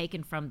were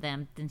taken from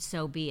them, then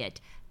so be it.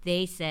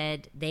 They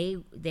said they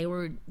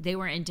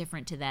were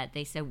indifferent to that.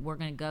 They said, we're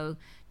going to go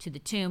to the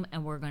tomb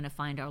and we're going to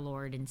find our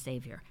Lord and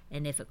Savior.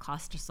 And if it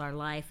costs us our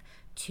life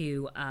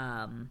to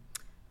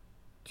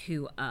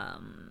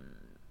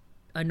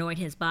anoint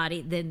his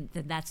body, then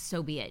that's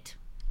so be it.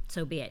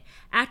 So be it.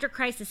 After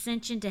Christ's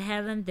ascension to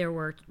heaven, there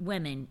were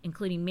women,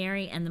 including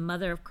Mary and the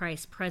mother of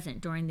Christ,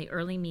 present during the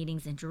early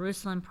meetings in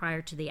Jerusalem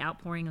prior to the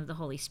outpouring of the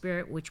Holy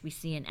Spirit, which we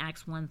see in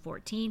Acts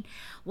 1:14.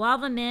 While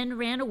the men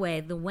ran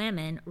away, the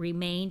women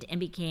remained and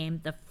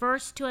became the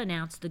first to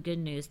announce the good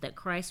news that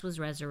Christ was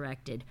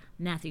resurrected,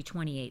 Matthew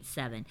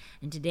 28:7.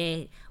 And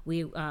today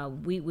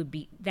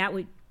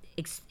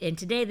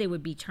today they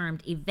would be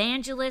termed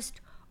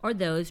evangelists, or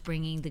those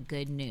bringing the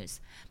good news.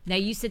 Now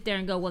you sit there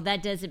and go, well,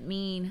 that doesn't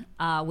mean,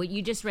 what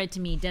you just read to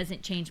me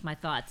doesn't change my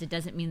thoughts. It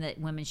doesn't mean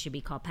that women should be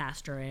called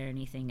pastor or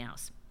anything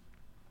else.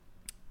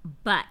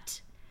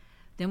 But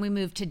then we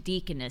move to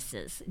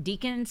deaconesses.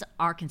 Deacons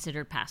are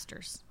considered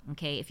pastors.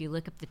 Okay, if you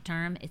look up the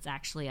term, it's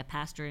actually a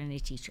pastor and a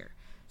teacher.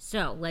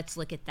 So let's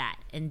look at that.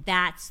 And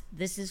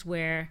this is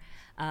where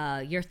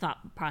your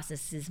thought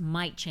processes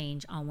might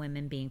change on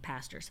women being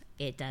pastors.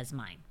 It does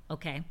mine.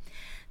 Okay.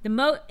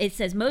 It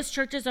says most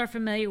churches are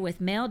familiar with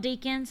male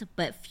deacons,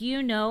 but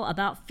few know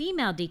about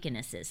female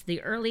deaconesses.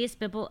 The earliest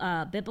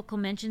biblical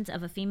mentions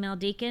of a female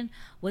deacon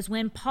was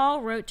when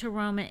Paul wrote in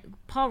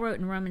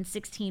Romans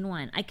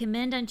 16:1, I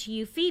commend unto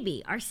you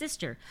Phoebe, our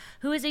sister,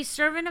 who is a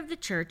servant of the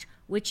church,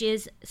 which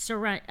is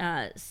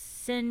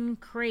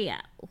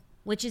Synchrea.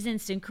 which is in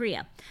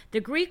Synchrea.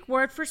 The Greek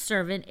word for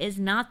servant is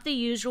not the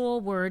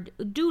usual word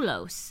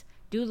doulos.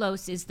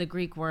 Doulos is the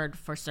Greek word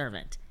for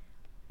servant.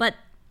 But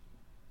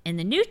in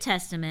the New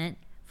Testament,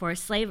 for a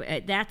slave,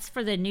 that's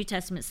for the New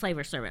Testament slave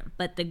or servant.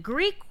 But the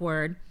Greek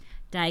word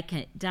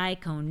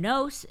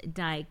diakonos,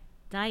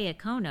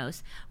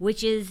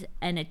 which is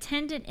an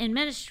attendant in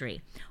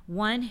ministry,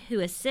 one who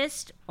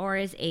assists or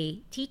is a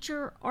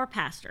teacher or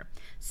pastor.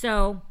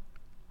 So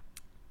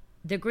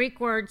the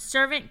Greek word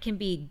servant can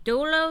be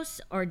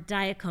doulos or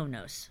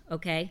diakonos,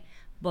 okay?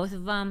 Both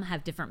of them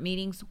have different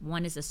meanings.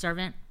 One is a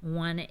servant,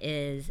 one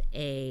is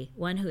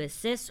one who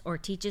assists or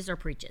teaches or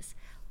preaches.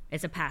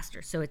 It's a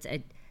pastor. So it's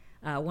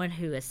one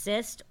who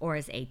assists or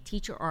is a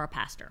teacher or a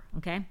pastor,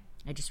 okay?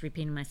 I just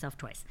repeated myself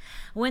twice.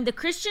 When the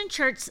Christian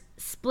church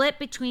split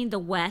between the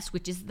West,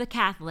 which is the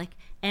Catholic,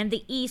 and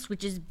the East,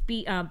 which is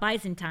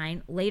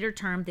Byzantine, later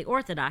termed the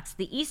Orthodox,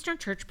 the Eastern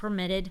Church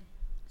permitted.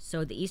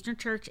 So the Eastern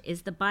Church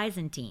is the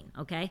Byzantine,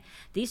 okay?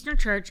 The Eastern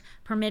Church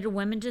permitted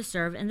women to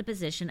serve in the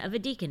position of a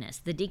deaconess.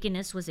 The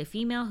deaconess was a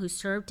female who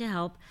served to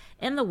help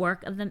in the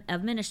work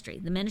of ministry.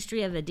 The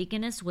ministry of a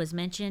deaconess was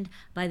mentioned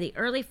by the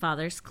early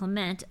fathers,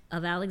 Clement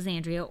of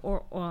Alexandria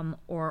or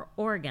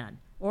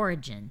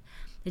Origen.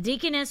 The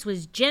deaconess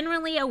was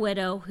generally a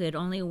widow who had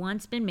only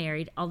once been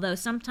married, although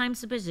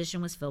sometimes the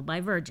position was filled by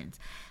virgins,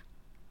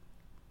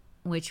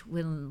 which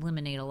will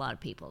eliminate a lot of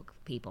people.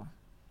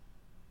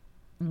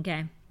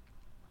 Okay?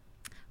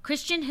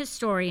 Christian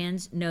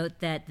historians note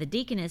that the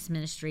deaconess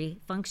ministry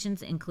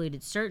functions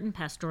included certain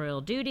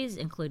pastoral duties,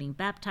 including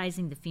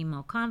baptizing the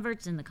female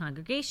converts in the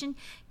congregation,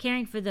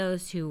 caring for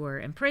those who were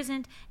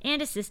imprisoned,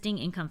 and assisting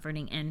in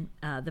comforting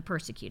the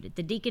persecuted.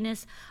 The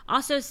deaconess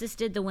also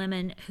assisted the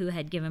women who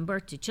had given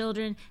birth to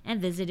children and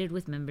visited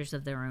with members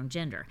of their own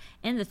gender.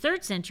 In the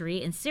 3rd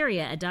century, in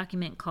Syria, a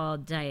document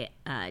called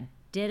Didacelia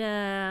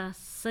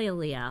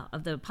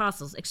of the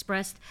Apostles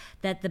expressed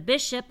that the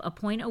bishop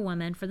appoint a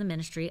woman for the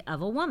ministry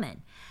of a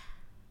woman.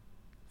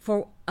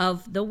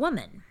 Of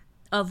women.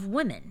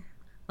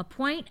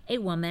 Appoint a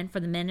woman for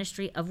the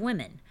ministry of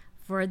women.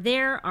 For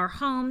there are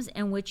homes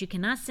in which you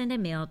cannot send a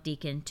male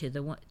deacon to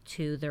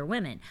their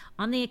women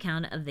on the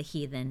account of the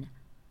heathen.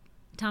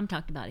 Tom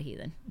talked about a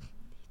heathen.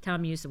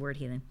 Tom used the word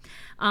heathen.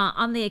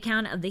 On the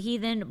account of the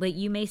heathen, but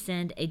you may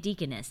send a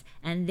deaconess.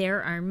 And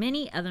there are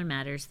many other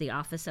matters the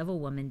office of a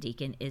woman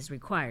deacon is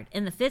required.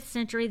 In the 5th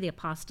century, the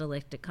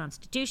apostolic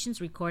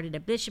constitutions recorded a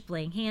bishop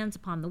laying hands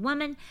upon the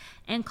woman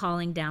and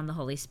calling down the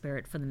Holy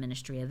Spirit for the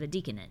ministry of a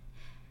deaconate.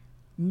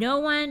 No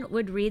one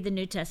would read the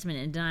New Testament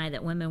and deny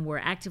that women were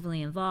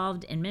actively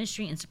involved in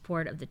ministry in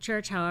support of the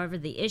church. However,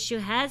 the issue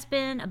has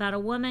been about a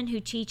woman who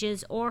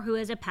teaches or who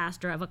is a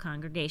pastor of a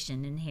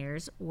congregation. And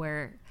here's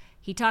where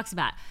he talks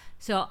about.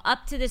 So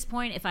up to this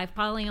point, if I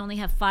probably only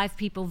have 5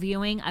 people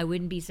viewing, I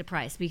wouldn't be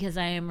surprised because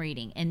I am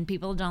reading. And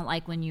people don't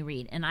like when you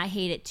read. And I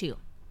hate it too.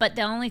 But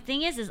the only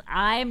thing is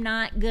I'm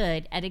not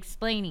good at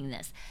explaining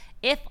this.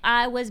 If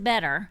I was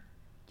better,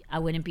 I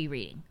wouldn't be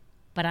reading.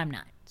 But I'm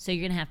not. So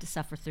you're going to have to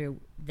suffer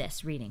through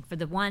this reading for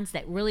the ones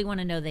that really want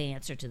to know the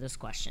answer to this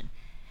question.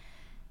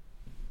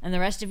 And the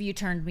rest of you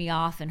turned me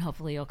off, and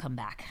hopefully you'll come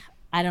back.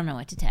 I don't know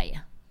what to tell you.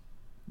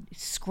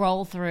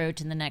 Scroll through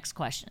to the next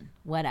question.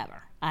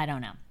 Whatever. I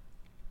don't know.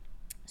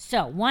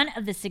 So, one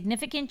of the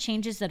significant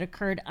changes that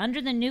occurred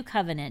under the new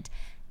covenant,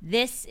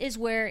 this is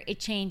where it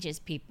changes,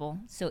 people.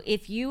 So,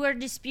 if you are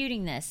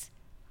disputing this,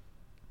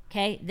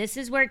 okay, this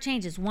is where it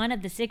changes. One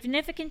of the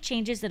significant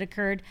changes that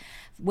occurred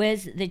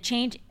was the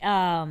change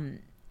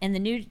in the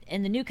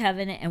new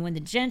covenant, and when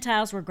the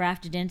Gentiles were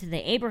grafted into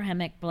the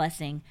Abrahamic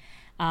blessing,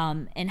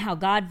 and how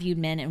God viewed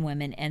men and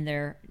women and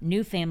their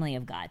new family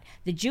of God.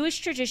 The Jewish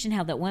tradition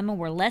held that women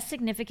were less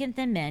significant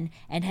than men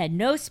and had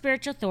no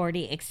spiritual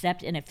authority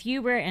except in a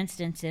few rare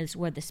instances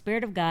where the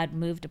Spirit of God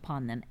moved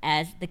upon them,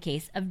 as the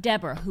case of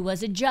Deborah, who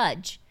was a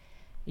judge.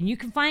 And you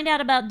can find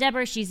out about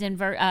Deborah. She's in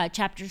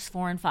chapters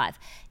 4 and 5.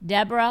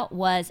 Deborah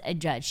was a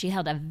judge. She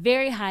held a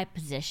very high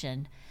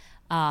position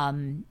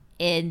in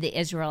the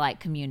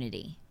Israelite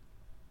community.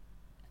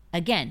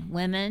 Again,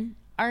 women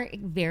are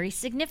very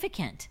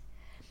significant.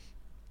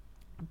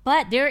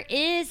 But there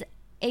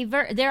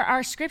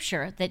are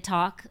scripture that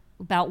talk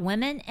about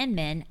women and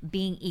men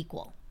being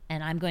equal,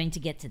 and I'm going to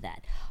get to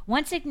that.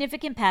 One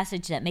significant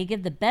passage that may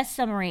give the best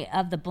summary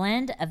of the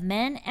blend of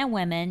men and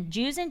women,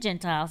 Jews and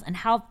Gentiles, and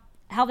how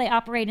they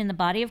operate in the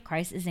body of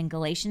Christ is in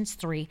Galatians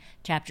 3,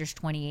 chapter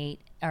 3,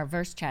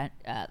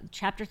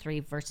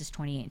 verses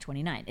 28 and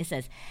 29. It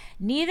says,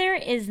 there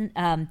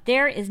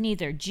is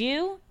neither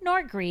Jew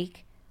nor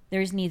Greek,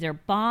 there is neither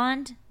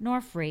bond nor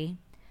free,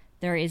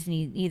 there is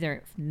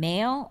neither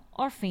male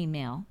or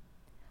female,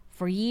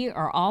 for ye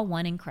are all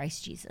one in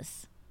Christ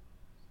Jesus.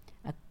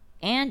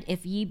 And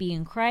if ye be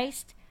in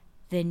Christ,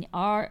 then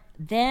are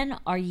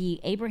ye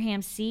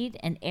Abraham's seed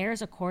and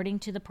heirs according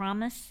to the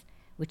promise,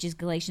 which is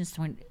Galatians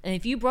 20. And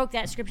if you broke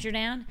that scripture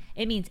down,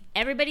 it means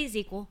everybody's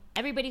equal.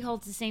 Everybody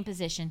holds the same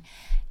position.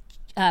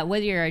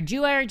 Whether you're a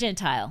Jew or a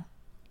Gentile,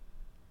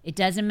 it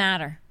doesn't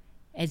matter.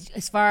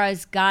 As far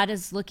as God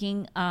is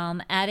looking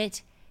at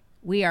it,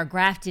 We are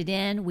grafted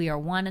in. We are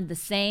one and the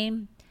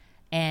same.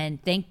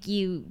 And thank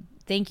you,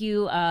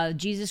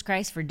 Jesus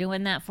Christ, for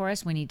doing that for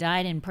us when he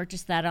died and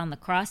purchased that on the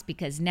cross,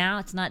 because now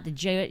it's not the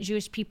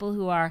Jewish people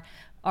who are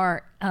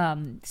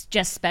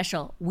just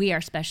special. We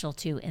are special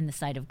too in the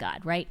sight of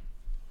God, right?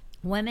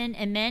 Women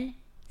and men,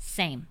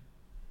 same,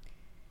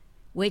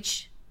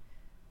 which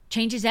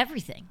changes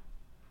everything.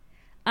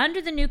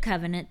 Under the new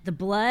covenant, the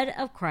blood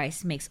of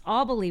Christ makes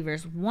all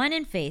believers one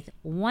in faith,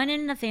 one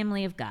in the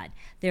family of God.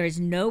 There is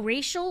no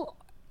racial,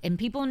 and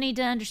people need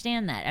to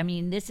understand that. I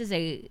mean,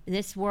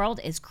 this world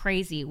is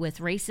crazy with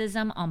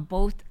racism on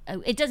both.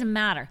 It doesn't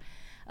matter.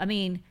 I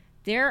mean,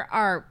 there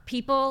are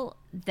people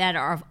that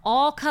are of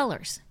all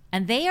colors,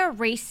 and they are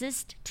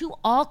racist to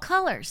all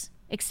colors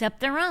except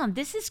their own.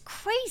 This is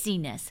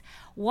craziness.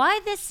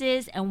 Why this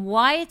is and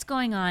why it's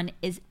going on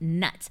is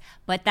nuts.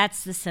 But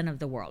that's the sin of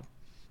the world.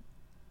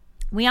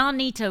 We all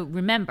need to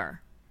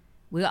remember,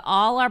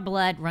 all our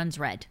blood runs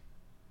red.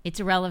 It's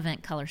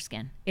irrelevant color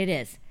skin. It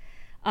is.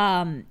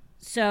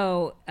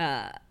 So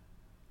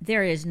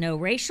there is no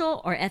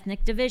racial or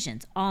ethnic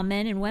divisions. All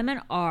men and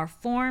women are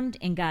formed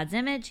in God's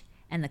image,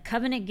 and the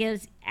covenant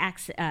gives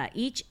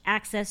each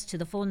access to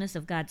the fullness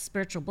of God's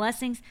spiritual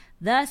blessings.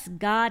 Thus,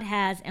 God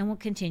has and will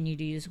continue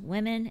to use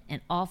women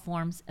in all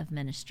forms of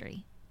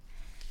ministry.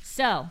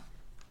 So,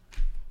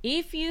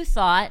 if you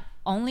thought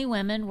only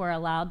women were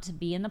allowed to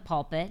be in the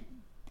pulpit,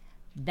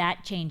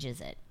 that changes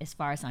it as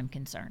far as I'm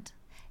concerned.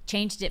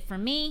 Changed it for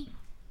me.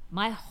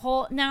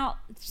 Now,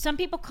 some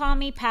people call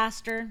me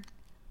pastor.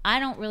 I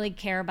don't really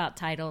care about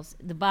titles.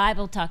 The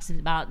Bible talks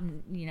about,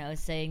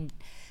 saying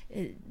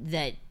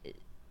that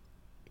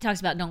talks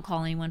about don't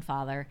call anyone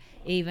father.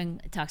 It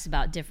even talks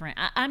about different.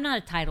 I'm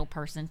not a title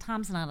person.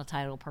 Tom's not a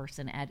title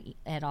person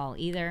at all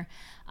either.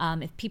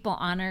 If people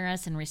honor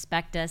us and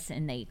respect us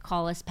and they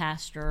call us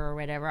pastor or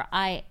whatever,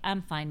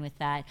 I'm fine with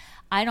that.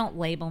 I don't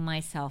label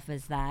myself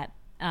as that.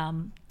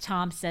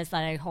 Tom says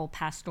that I hold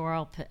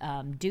pastoral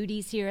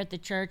duties here at the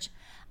church.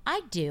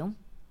 I do.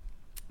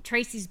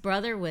 Tracy's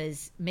brother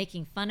was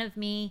making fun of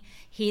me.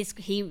 He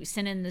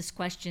sent in this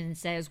question and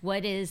says,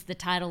 what is the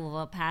title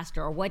of a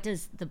pastor, or what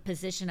does the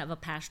position of a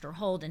pastor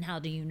hold, and how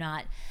do you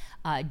not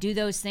do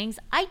those things?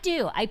 I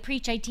do. I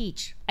preach, I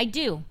teach. I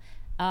do.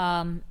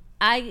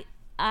 I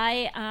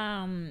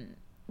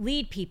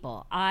lead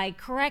people. I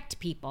correct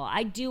people.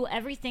 I do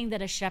everything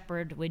that a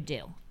shepherd would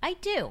do. I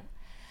do.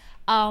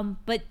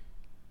 But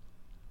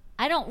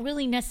I don't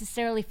really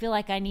necessarily feel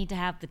like I need to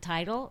have the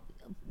title.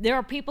 There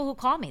are people who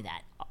call me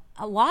that.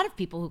 A lot of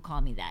people who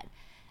call me that.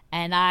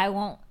 And I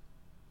won't,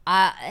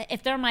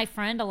 if they're my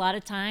friend, a lot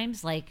of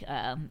times, like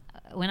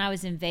when I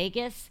was in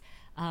Vegas,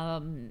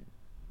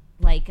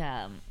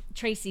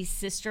 Tracy's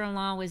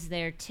sister-in-law was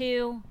there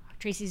too.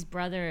 Tracy's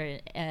brother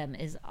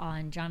is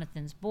on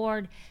Jonathan's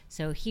board,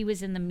 so he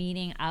was in the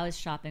meeting. I was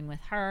shopping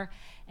with her,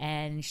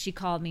 and she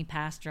called me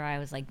pastor. I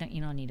was like,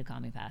 you don't need to call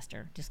me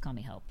pastor. Just call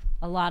me Hope.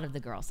 A lot of the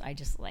girls, I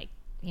just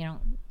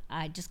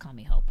I just call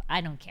me Hope.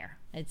 I don't care.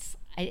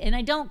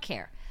 I don't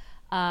care.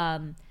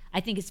 I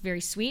think it's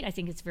very sweet. I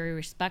think it's very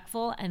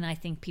respectful, and I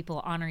think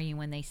people honor you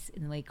when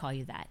they call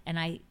you that. And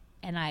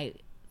I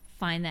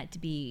find that to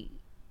be.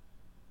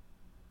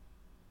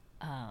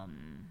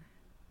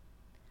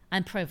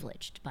 I'm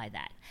privileged by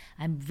that.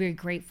 I'm very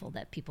grateful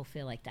that people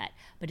feel like that,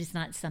 but it's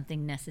not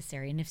something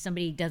necessary. And if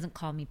somebody doesn't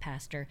call me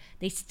pastor,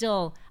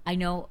 I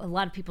know a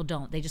lot of people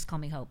don't. They just call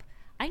me Hope.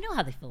 I know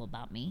how they feel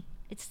about me.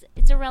 It's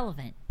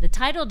irrelevant. The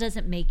title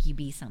doesn't make you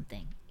be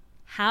something.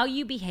 How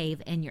you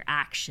behave and your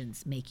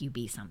actions make you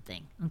be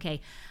something. Okay.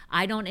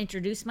 I don't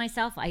introduce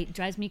myself. It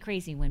drives me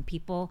crazy when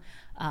people,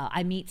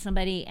 I meet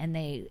somebody and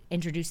they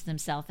introduce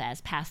themselves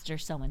as pastor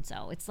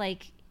so-and-so. It's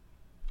like,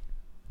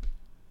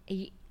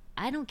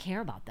 I don't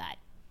care about that.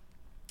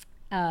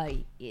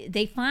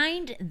 They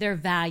find their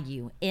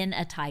value in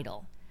a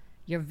title.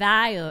 Your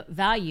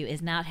value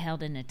is not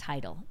held in a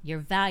title. Your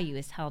value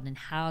is held in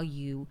how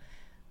you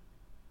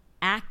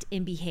act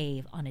and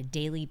behave on a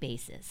daily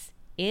basis.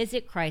 Is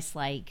it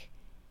Christ-like?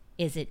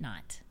 Is it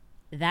not?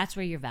 That's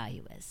where your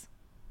value is,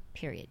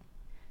 period.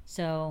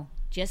 So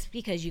just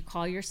because you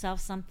call yourself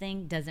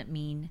something doesn't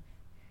mean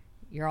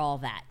you're all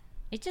that.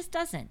 It just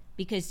doesn't,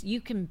 because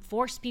you can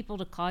force people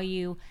to call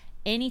you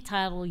any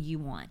title you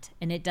want,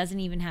 and it doesn't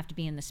even have to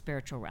be in the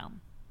spiritual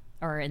realm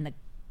or in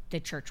the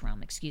church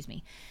realm, excuse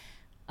me.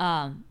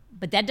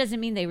 But that doesn't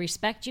mean they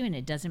respect you, and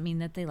it doesn't mean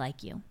that they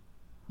like you.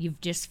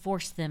 You've just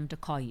forced them to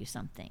call you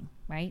something,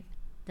 right?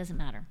 Doesn't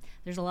matter.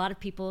 There's a lot of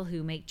people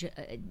who make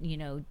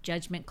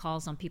judgment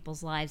calls on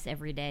people's lives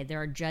every day. There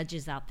are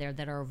judges out there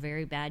that are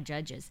very bad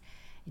judges.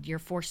 You're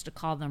forced to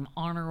call them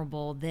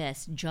honorable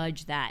this,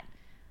 judge that.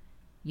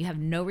 You have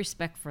no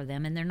respect for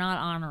them, and they're not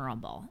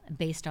honorable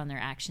based on their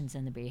actions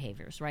and the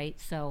behaviors, right?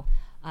 So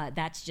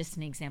that's just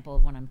an example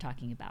of what I'm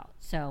talking about.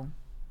 So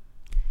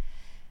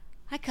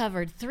I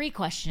covered 3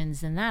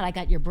 questions in that. I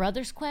got your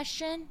brother's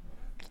question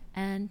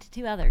and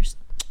 2 others.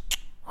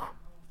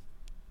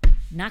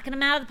 Knocking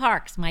them out of the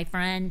parks, my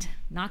friend.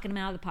 Knocking them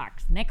out of the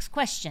parks. Next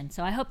question.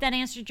 So I hope that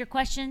answered your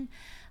question.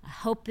 I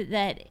hope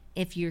that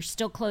if you're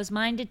still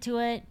closed-minded to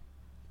it,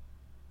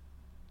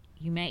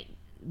 You may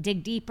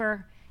dig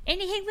deeper.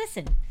 And hey,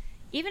 listen,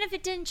 even if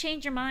it didn't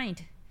change your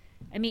mind,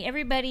 I mean,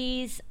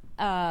 everybody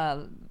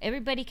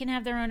can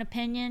have their own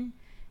opinion,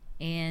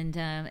 and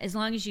as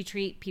long as you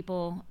treat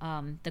people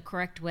the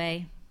correct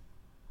way,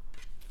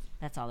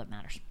 that's all that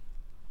matters.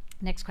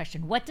 Next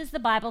question. What does the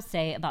Bible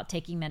say about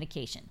taking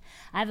medication?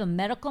 I have a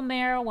medical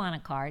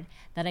marijuana card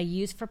that I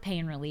use for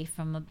pain relief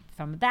from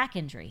a back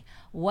injury.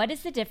 What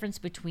is the difference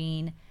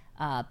between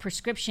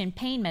prescription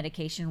pain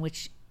medication,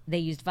 which they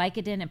used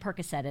Vicodin and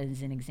Percocet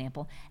as an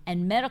example,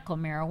 and medical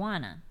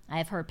marijuana? I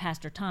have heard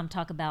Pastor Tom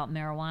talk about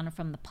marijuana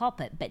from the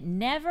pulpit, but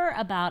never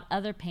about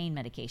other pain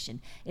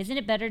medication. Isn't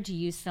it better to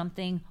use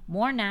something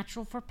more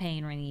natural for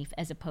pain relief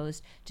as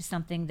opposed to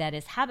something that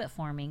is habit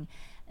forming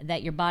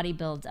that your body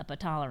builds up a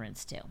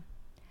tolerance to?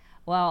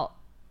 Well,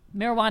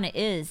 marijuana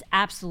is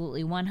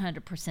absolutely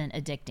 100%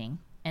 addicting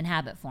and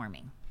habit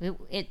forming.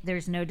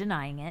 There's no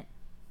denying it.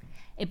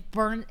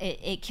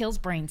 It kills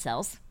brain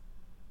cells.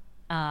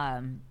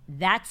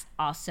 That's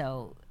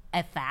also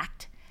a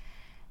fact.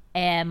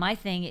 And my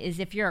thing is,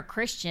 if you're a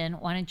Christian,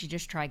 why don't you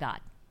just try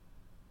God?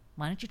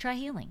 Why don't you try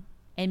healing?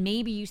 And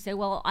maybe you say,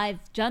 well,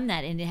 I've done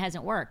that and it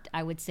hasn't worked.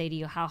 I would say to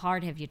you, how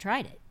hard have you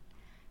tried it?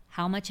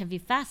 How much have you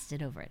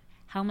fasted over it?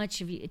 How much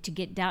have you to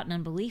get doubt and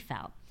unbelief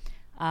out?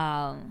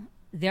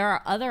 There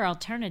are other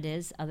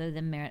alternatives other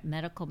than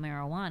medical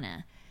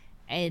marijuana.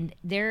 And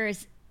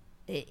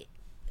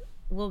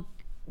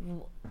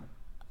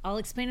I'll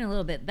explain it a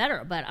little bit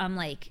better, but I'm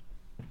like,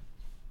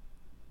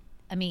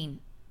 I mean,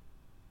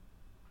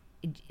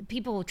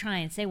 people will try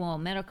and say, well,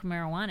 medical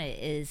marijuana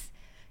is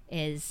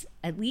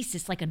at least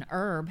it's like an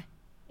herb.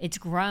 It's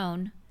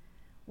grown.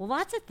 Well,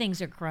 lots of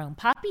things are grown.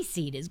 Poppy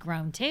seed is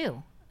grown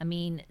too. I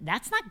mean,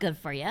 that's not good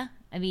for you.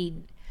 I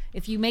mean,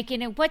 if you make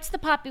it, what's the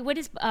poppy? What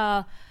is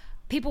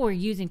people were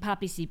using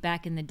poppy seed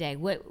back in the day?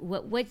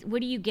 What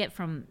do you get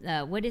from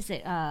what is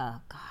it?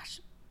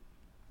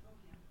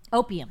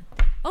 Opium.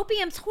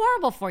 Opium's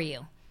horrible for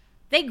you.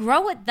 They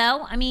grow it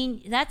though. I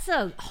mean, that's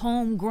a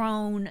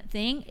homegrown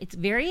thing. It's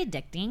very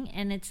addicting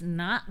and it's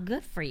not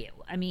good for you.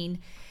 I mean,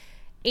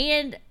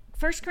 and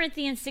 1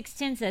 Corinthians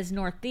 6:10 says,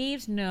 nor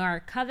thieves,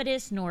 nor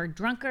covetous, nor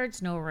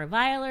drunkards, nor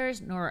revilers,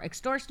 nor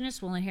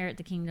extortionists will inherit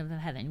the kingdom of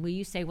heaven. Will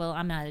you say, well,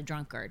 I'm not a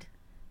drunkard?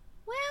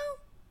 Well,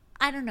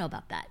 I don't know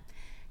about that.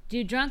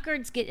 Do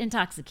drunkards get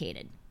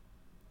intoxicated?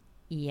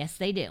 Yes,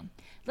 they do.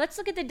 Let's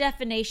look at the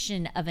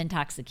definition of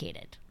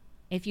intoxicated.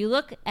 If you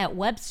look at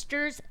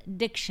Webster's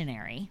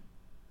dictionary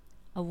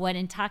of what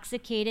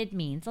intoxicated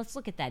means, let's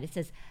look at that. It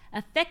says,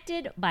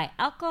 affected by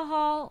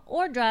alcohol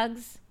or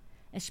drugs,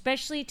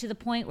 especially to the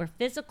point where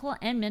physical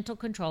and mental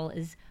control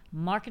is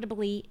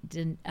markedly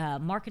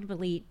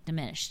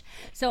diminished.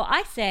 So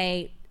I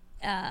say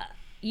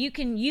you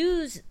can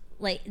use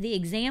like the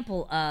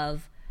example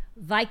of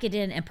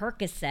Vicodin and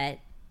Percocet.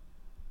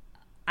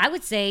 I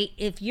would say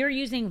if you're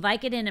using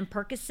Vicodin and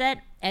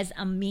Percocet as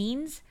a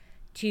means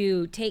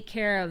to take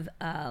care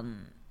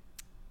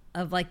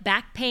of like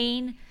back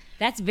pain,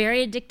 that's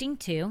very addicting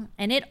too,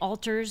 and it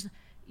alters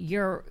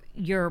your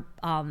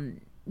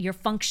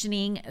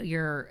functioning.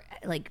 Your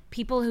like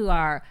people who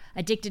are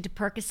addicted to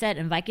Percocet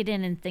and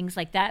Vicodin and things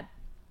like that,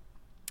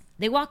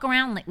 they walk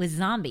around like with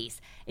zombies.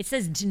 It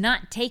says do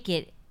not take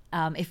it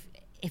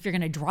if you're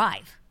gonna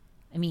drive.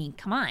 I mean,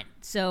 come on.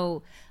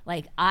 So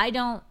like I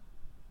don't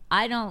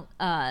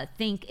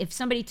think if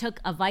somebody took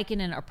a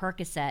Vicodin or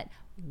Percocet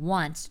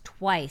once,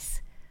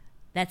 twice,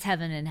 that's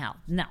heaven and hell.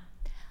 No.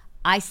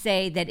 I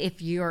say that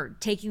if you're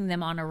taking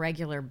them on a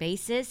regular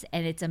basis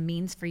and it's a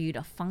means for you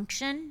to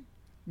function,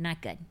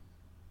 not good.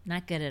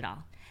 Not good at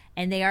all.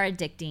 And they are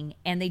addicting,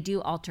 and they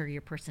do alter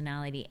your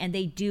personality, and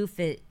they do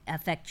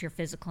affect your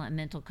physical and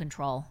mental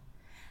control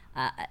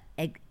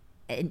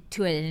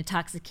to an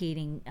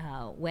intoxicating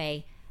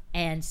way.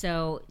 And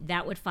so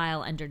that would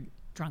file under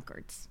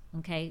drunkards.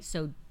 Okay,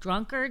 so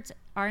drunkards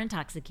are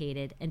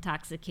intoxicated.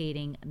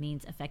 Intoxicating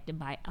means affected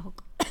by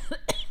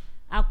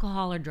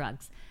alcohol or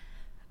drugs.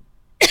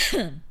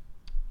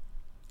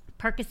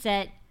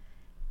 Percocet,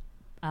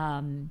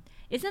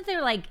 isn't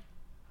there like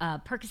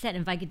Percocet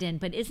and Vicodin,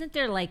 but isn't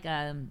there like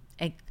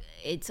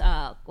it's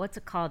what's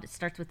it called? It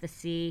starts with a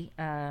C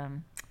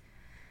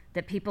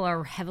that people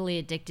are heavily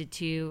addicted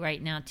to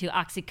right now, to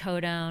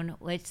oxycodone.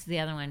 What's the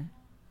other one?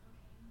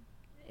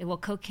 Well,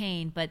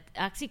 cocaine, but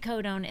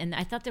oxycodone, and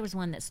I thought there was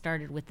one that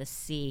started with a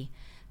C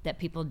that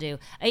people do.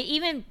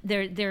 Even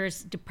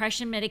there's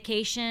depression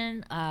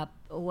medication.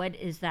 What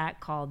is that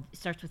called? It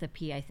starts with a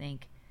P, I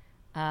think.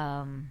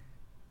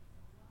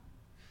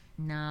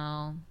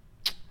 No.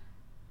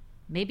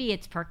 Maybe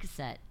it's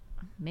Percocet.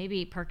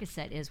 Maybe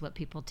Percocet is what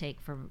people take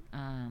for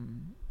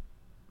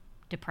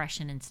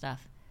depression and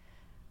stuff.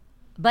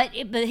 But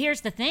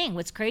here's the thing.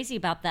 What's crazy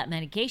about that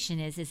medication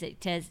is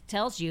it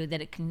tells you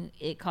that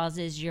it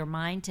causes your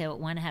mind to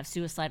want to have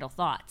suicidal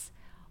thoughts.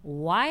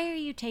 Why are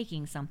you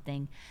taking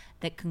something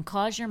that can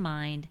cause your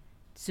mind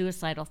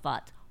suicidal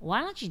thoughts?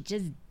 Why don't you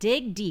just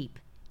dig deep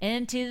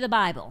into the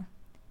Bible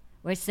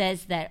where it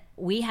says that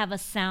we have a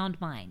sound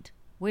mind?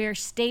 We are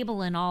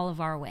stable in all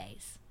of our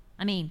ways.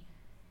 I mean,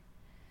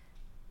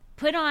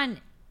 put on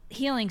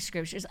healing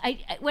scriptures.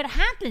 What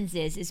happens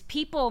is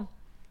people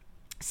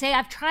say,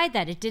 I've tried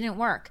that, it didn't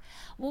work.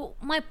 Well,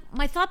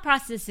 my thought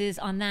process is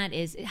on that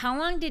is, how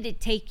long did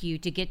it take you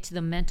to get to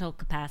the mental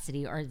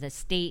capacity or the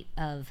state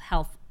of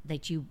health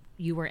that you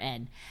were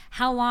in?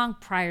 How long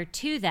prior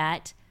to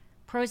that?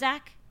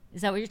 Prozac?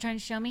 Is that what you're trying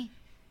to show me?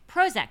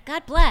 Prozac,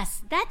 God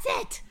bless. That's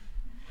it.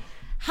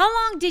 How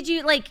long did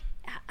you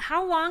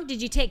how long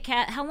did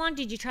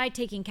you try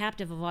taking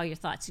captive of all your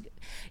thoughts?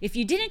 If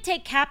you didn't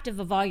take captive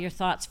of all your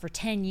thoughts for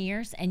 10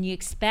 years and you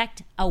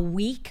expect a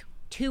week,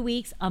 2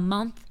 weeks, a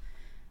month,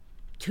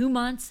 2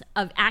 months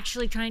of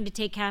actually trying to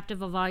take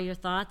captive of all your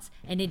thoughts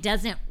and it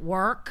doesn't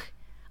work,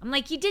 I'm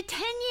like, you did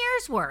 10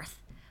 years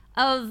worth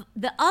of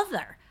the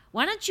other.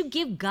 Why don't you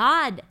give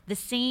God the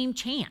same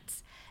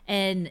chance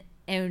and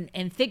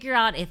figure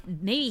out if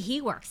maybe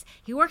he works.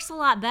 He works a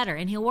lot better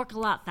and he'll work a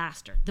lot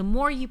faster. The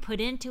more you put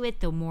into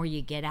it, the more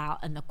you get out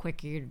and the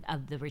quicker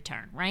of the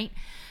return, right?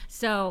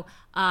 So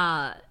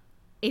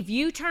if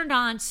you turned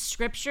on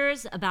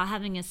scriptures about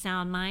having a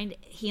sound mind,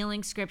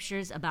 healing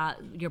scriptures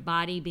about your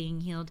body being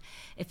healed,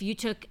 if you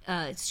took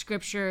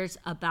scriptures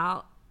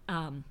about,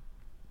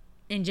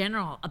 in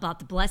general, about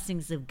the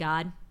blessings of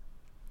God,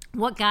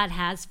 what God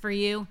has for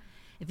you,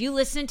 if you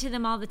listen to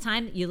them all the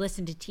time, you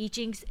listen to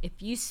teachings, if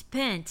you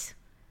spent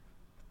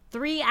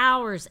 3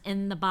 hours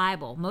in the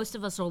Bible, most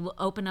of us will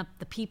open up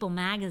the People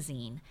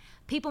magazine.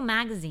 People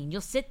magazine,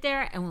 you'll sit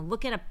there and we'll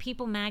look at a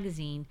People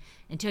magazine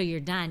until you're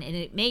done, and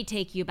it may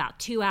take you about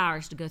 2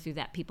 hours to go through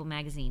that People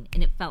magazine,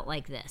 and it felt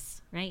like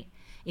this, right?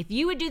 If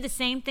you would do the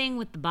same thing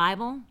with the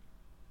Bible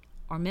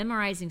or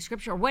memorizing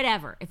scripture or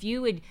whatever, if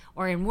you would,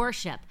 or in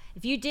worship,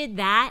 if you did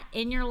that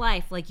in your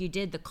life like you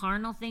did the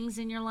carnal things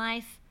in your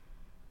life,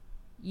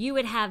 you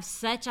would have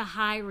such a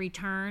high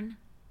return,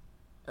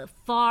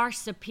 far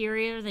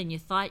superior than you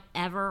thought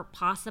ever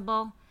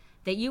possible,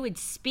 that you would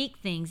speak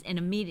things and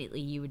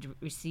immediately you would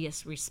receive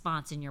a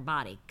response in your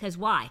body. Because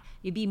why?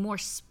 You'd be more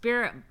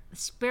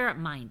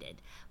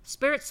spirit-minded.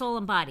 Spirit, soul,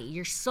 and body.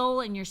 Your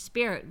soul and your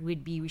spirit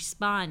would be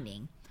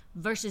responding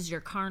versus your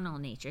carnal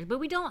nature. But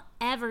we don't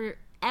ever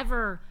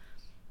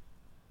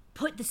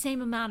put the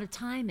same amount of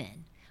time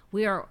in.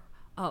 We are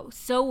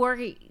so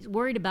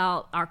worried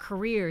about our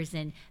careers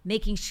and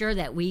making sure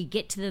that we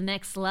get to the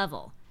next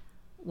level.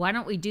 Why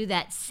don't we do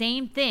that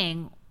same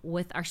thing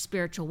with our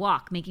spiritual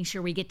walk, making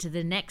sure we get to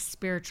the next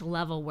spiritual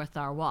level with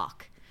our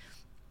walk?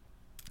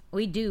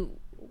 We do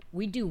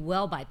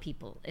well by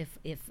people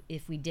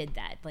if we did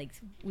that. Like,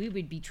 we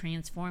would be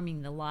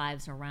transforming the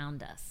lives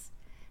around us.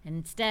 And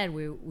instead,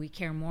 we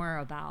care more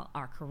about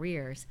our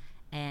careers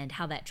and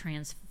how that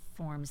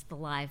transforms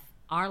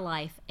our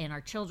life and our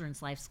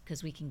children's lives,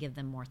 because we can give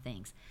them more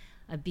things.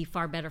 It'd be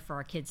far better for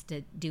our kids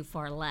to do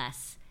far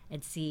less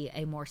and see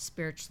a more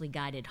spiritually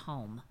guided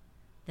home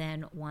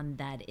than one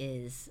that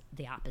is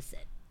the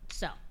opposite.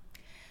 So,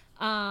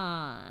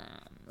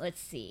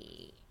 let's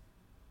see.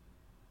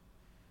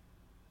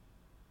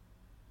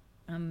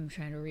 I'm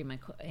trying to read my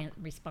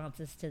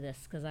responses to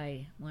this because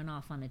I went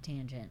off on a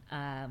tangent.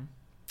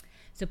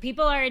 So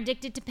people are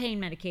addicted to pain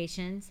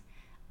medications.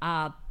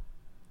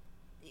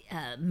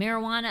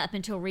 Marijuana up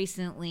until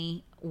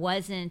recently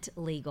wasn't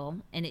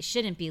legal, and it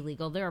shouldn't be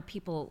legal. There are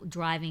people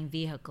driving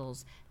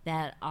vehicles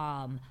that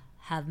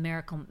have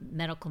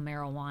medical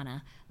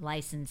marijuana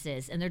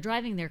licenses, and they're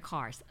driving their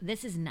cars.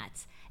 This is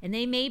nuts. And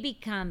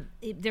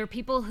there are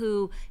people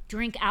who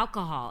drink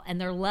alcohol, and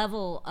their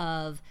level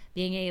of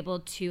being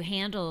able to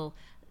handle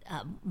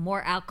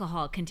more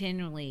alcohol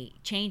continually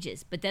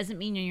changes, but doesn't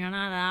mean you're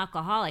not an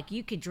alcoholic.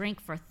 You could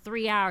drink for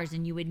 3 hours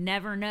and you would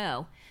never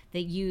know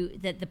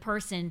that the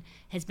person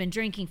has been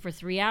drinking for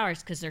 3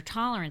 hours because their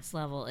tolerance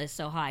level is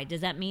so high.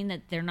 Does that mean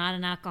that they're not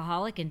an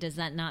alcoholic, and does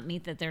that not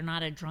mean that they're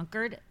not a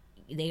drunkard?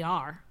 They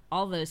are.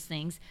 All those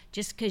things.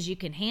 Just because you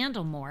can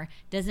handle more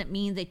doesn't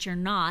mean that you're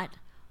not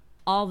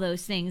all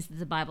those things that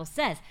the Bible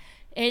says.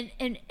 And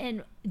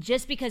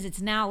just because it's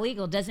now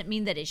legal doesn't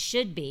mean that it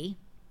should be.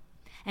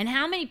 And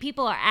how many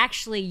people are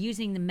actually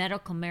using the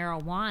medical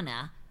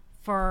marijuana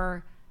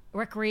for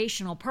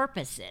recreational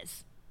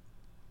purposes?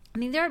 I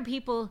mean, there are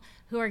people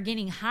who are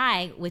getting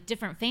high with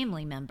different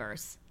family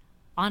members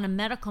on a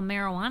medical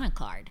marijuana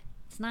card.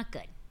 It's not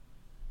good.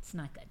 It's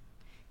not good.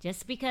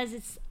 Just because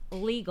it's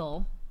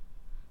legal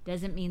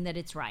doesn't mean that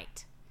it's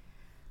right.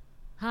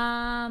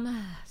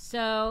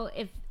 So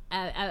if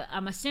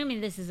I'm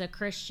assuming this is a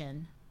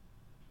Christian,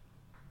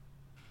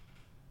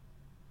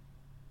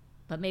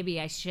 but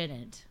maybe I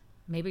shouldn't.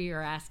 Maybe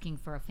you're asking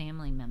for a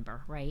family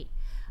member, right?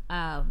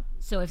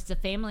 So if it's a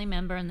family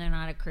member and they're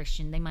not a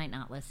Christian, they might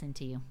not listen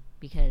to you,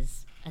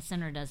 because a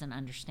sinner doesn't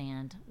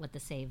understand what the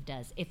saved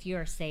does. If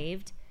you're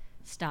saved,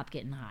 stop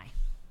getting high.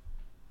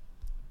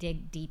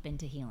 Dig deep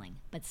into healing,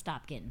 but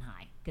stop getting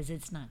high, because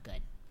it's not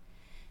good.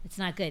 It's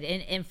not good.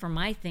 And for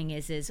my thing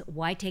is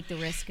why take the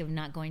risk of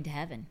not going to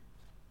heaven?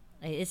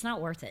 It's not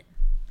worth it.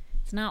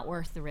 It's not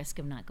worth the risk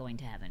of not going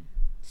to heaven.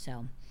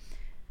 So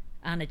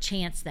on a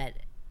chance that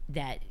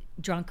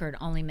drunkard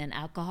only meant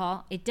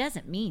alcohol, it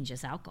doesn't mean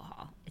just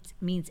alcohol. It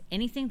means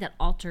anything that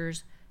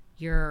alters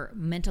your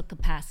mental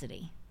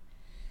capacity.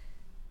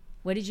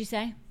 What did you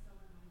say?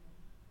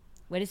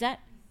 What is that?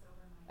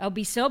 Oh,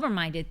 be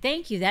sober-minded.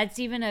 Thank you. That's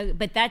even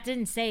but that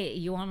didn't say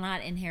you will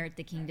not inherit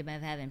the kingdom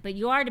of heaven. But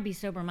you are to be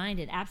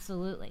sober-minded,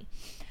 absolutely.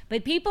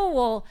 But people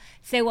will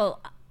say,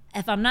 well,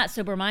 if I'm not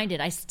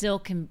sober-minded, I still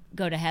can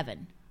go to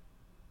heaven.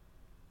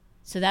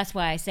 So that's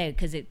why I say,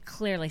 because it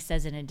clearly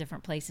says it in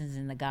different places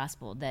in the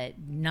gospel that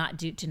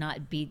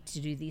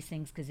to do these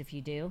things, because if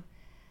you do,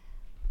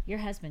 your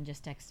husband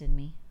just texted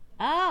me.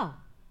 Oh,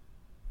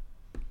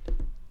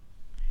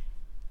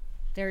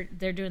 they're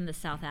doing the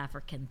South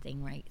African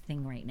thing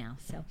right now.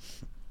 So,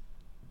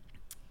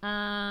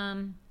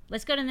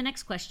 let's go to the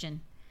next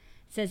question.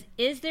 It says,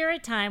 is there a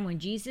time when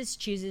Jesus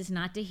chooses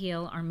not to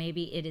heal, or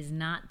maybe it is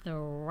not the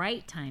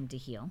right time to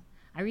heal?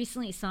 I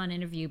recently saw an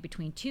interview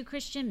between two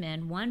Christian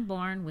men, one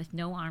born with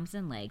no arms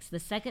and legs. The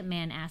second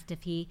man asked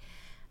if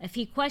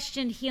he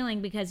questioned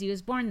healing because he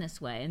was born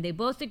this way, and they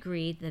both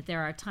agreed that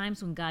there are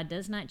times when God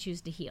does not choose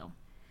to heal.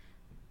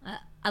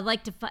 I'd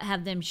like to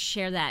have them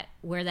share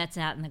where that's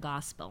at in the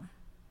gospel.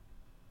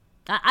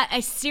 I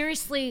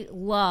seriously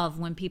love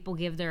when people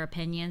give their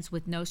opinions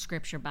with no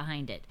scripture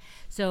behind it.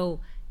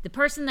 So the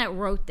person that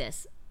wrote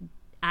this,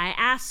 I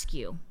ask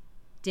you,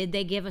 did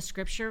they give a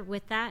scripture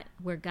with that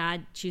where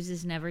God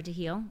chooses never to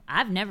heal?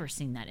 I've never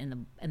seen that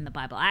in the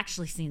Bible. I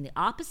actually seen the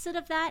opposite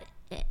of that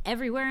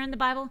everywhere in the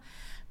Bible.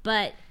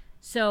 But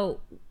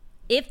so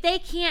if they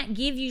can't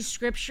give you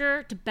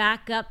scripture to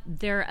back up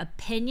their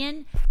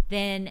opinion,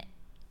 then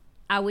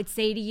I would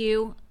say to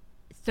you,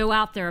 throw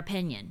out their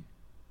opinion.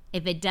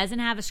 If it doesn't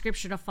have a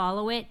scripture to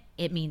follow it,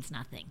 it means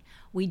nothing.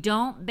 We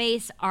don't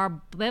base our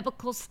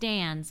biblical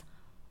stands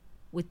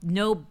with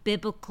no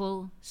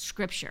biblical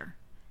scripture.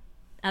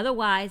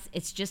 Otherwise,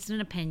 it's just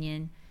an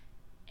opinion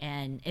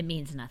and it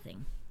means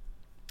nothing.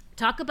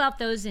 Talk about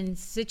those in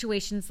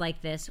situations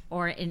like this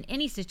or in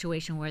any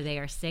situation where they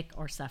are sick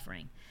or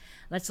suffering.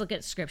 Let's look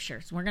at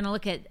scriptures. We're going to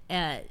look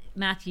at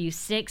Matthew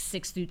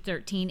 6 through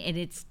 13, and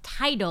it's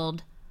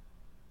titled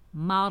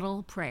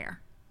Model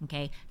Prayer.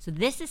 Okay, so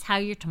this is how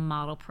you're to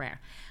model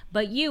prayer.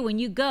 But you, when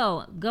you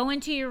go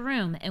into your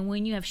room, and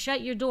when you have shut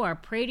your door,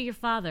 pray to your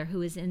Father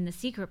who is in the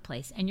secret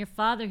place, and your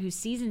Father who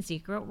sees in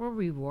secret will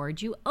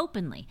reward you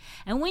openly.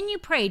 And when you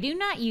pray, do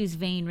not use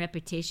vain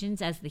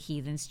repetitions as the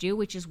heathens do,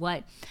 which is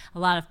what a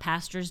lot of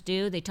pastors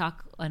do. They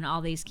talk on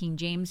all these King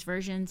James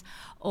versions,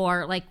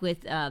 or like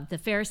with the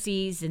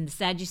Pharisees and the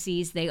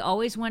Sadducees, they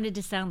always wanted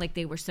to sound like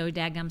they were so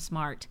daggum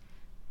smart.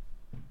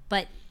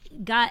 But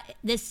God,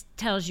 this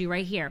tells you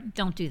right here,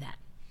 don't do that.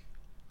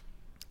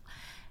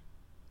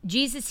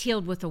 Jesus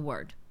healed with a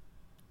word.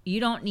 You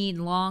don't need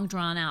long,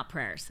 drawn-out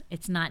prayers.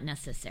 It's not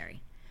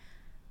necessary.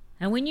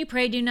 And when you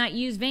pray, do not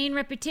use vain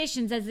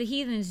repetitions as the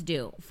heathens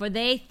do, for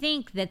they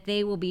think that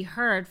they will be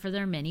heard for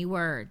their many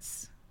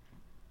words.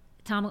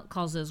 Tom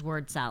calls those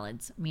word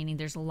salads, meaning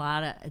there's a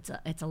lot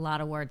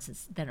of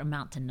words that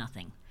amount to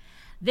nothing.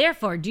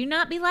 Therefore, do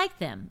not be like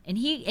them.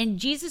 And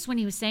Jesus, when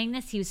he was saying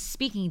this, he was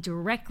speaking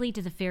directly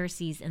to the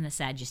Pharisees and the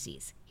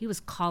Sadducees. He was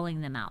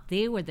calling them out.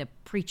 They were the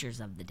preachers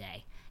of the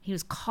day. He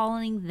was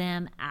calling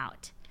them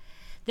out.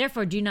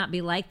 Therefore, do not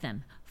be like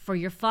them, for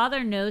your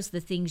Father knows the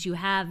things you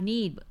have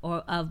need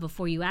of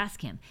before you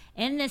ask him.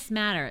 In this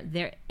manner,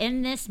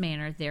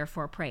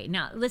 therefore, pray.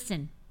 Now,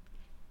 listen.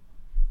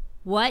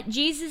 What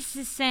Jesus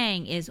is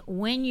saying is,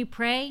 when you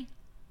pray,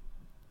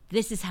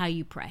 this is how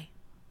you pray.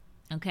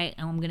 Okay?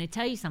 And I'm going to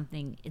tell you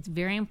something. It's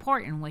very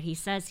important what he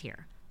says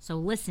here. So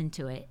listen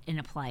to it and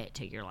apply it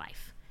to your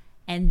life.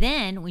 And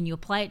then when you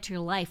apply it to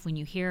your life, when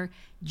you hear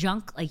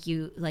junk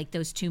like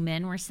those two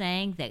men were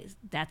saying,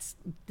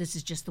 this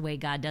is just the way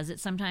God does it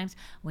sometimes.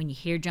 When you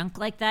hear junk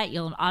like that,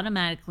 you'll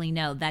automatically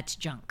know that's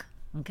junk.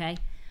 Okay?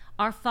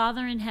 Our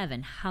Father in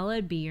heaven,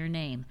 hallowed be your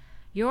name.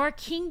 Your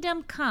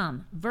kingdom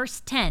come.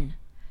 Verse 10.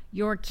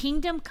 Your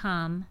kingdom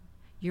come,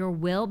 your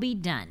will be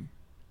done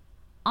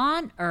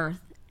on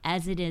earth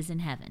as it is in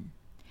heaven.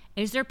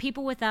 Is there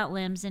people without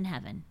limbs in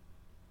heaven?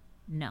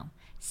 No.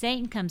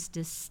 Satan comes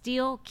to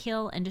steal,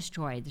 kill, and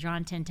destroy.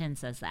 John 10:10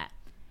 says that.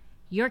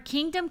 Your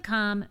kingdom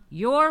come,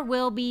 your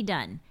will be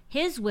done.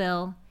 His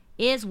will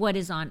is what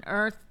is on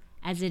earth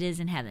as it is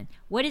in heaven.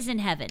 What is in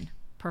heaven?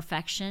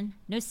 Perfection,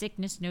 no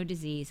sickness, no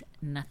disease,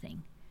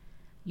 nothing.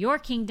 Your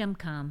kingdom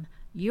come,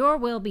 your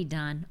will be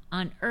done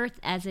on earth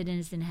as it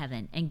is in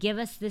heaven. And give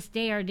us this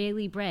day our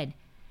daily bread.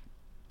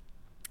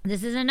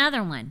 This is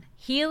another one.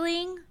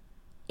 Healing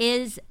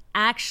is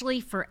actually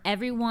for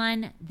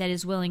everyone that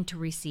is willing to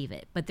receive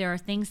it. But there are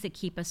things that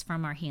keep us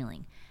from our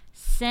healing.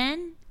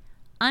 Sin,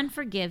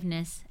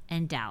 unforgiveness,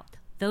 and doubt.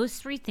 Those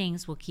three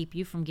things will keep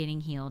you from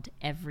getting healed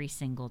every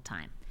single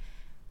time.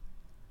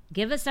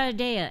 Give us our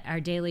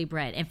daily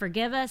bread, and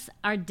forgive us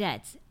our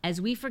debts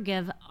as we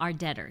forgive our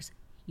debtors.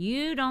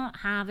 You don't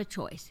have a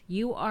choice.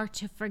 You are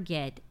to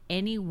forget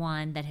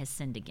anyone that has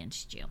sinned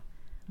against you.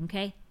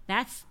 Okay?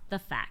 That's the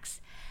facts.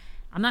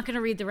 I'm not going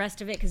to read the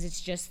rest of it because it's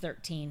just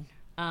 13.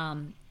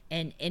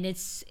 And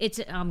it's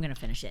I'm going to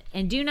finish it.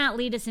 And do not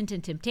lead us into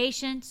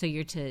temptation, so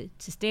you're to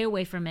stay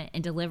away from it,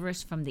 and deliver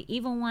us from the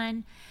evil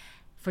one.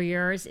 For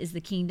yours is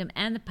the kingdom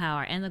and the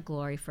power and the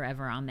glory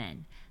forever.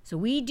 Amen. So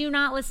we do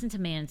not listen to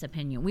man's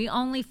opinion. We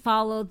only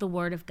follow the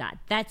word of God.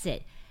 That's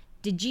it.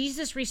 Did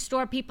Jesus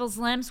restore people's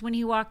limbs when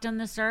he walked on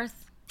this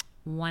earth?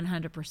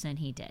 100%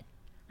 he did.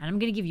 And I'm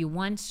going to give you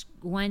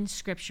one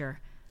scripture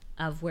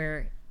of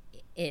where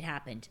it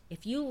happened.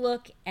 If you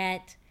look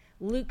at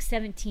Luke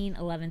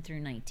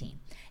 17:11-19,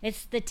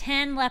 it's the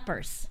 10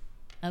 lepers,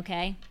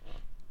 okay?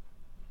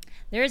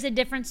 There is a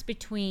difference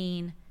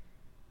between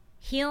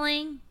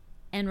healing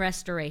and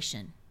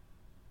restoration.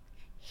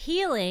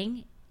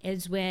 Healing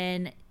is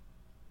when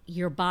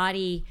your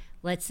body,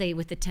 let's say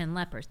with the 10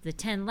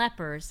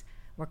 lepers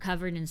were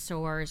covered in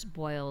sores,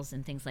 boils,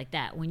 and things like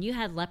that. When you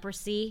had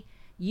leprosy,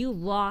 you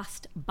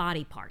lost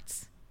body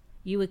parts.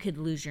 You could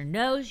lose your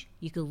nose,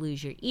 you could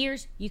lose your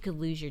ears, you could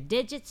lose your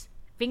digits,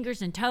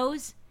 fingers and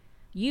toes.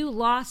 You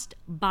lost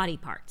body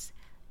parts.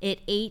 It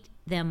ate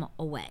them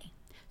away.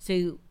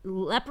 So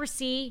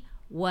leprosy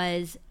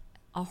was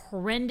a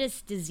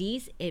horrendous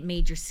disease. It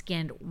made your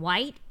skin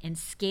white and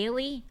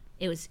scaly.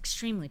 It was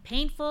extremely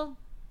painful.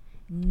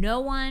 No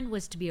one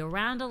was to be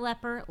around a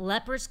leper.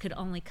 Lepers could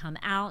only come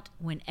out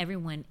when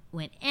everyone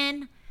went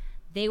in.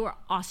 They were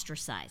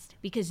ostracized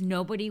because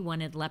nobody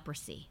wanted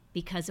leprosy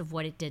because of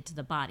what it did to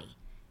the body.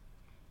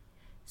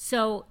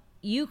 So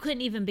you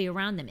couldn't even be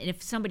around them. And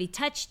if somebody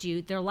touched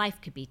you, their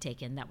life could be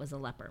taken. That was a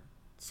leper.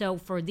 So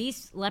for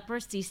these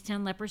lepers, these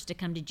 10 lepers to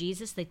come to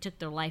Jesus, they took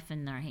their life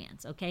in their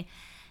hands, okay?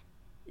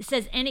 It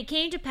says, and it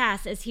came to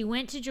pass as he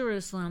went to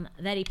Jerusalem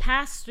that he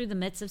passed through the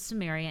midst of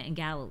Samaria and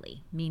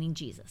Galilee, meaning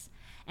Jesus.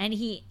 And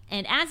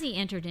as he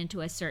entered into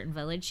a certain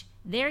village,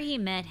 there he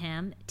met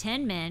him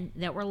 10 men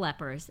that were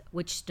lepers,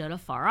 which stood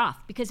afar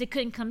off, because they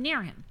couldn't come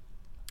near him.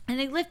 And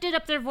they lifted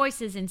up their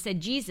voices and said,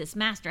 Jesus,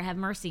 Master, have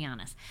mercy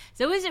on us.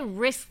 So it was a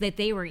risk that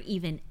they were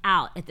even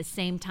out at the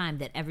same time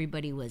that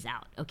everybody was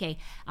out, okay?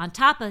 On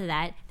top of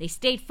that, they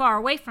stayed far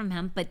away from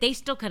him, but they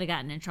still could have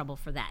gotten in trouble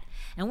for that.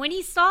 And when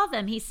he saw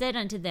them, he said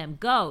unto them,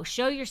 Go,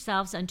 show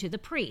yourselves unto the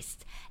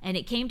priest. And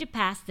it came to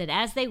pass that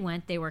as they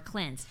went, they were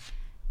cleansed.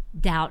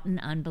 Doubt and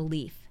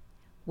unbelief.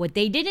 What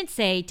they didn't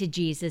say to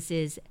Jesus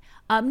is,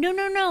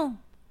 no.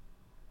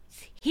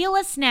 Heal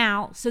us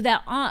now so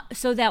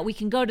that we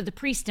can go to the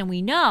priest and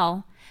we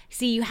know.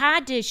 See, you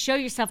had to show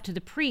yourself to the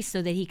priest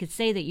so that he could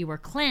say that you were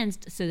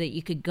cleansed so that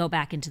you could go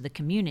back into the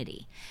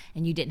community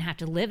and you didn't have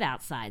to live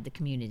outside the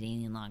community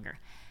any longer.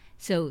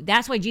 So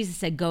that's why Jesus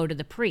said go to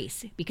the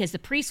priest, because the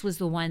priest was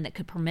the one that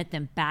could permit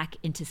them back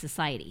into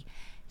society.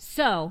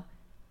 So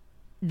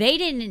they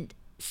didn't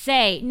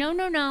say,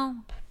 no,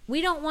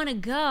 we don't want to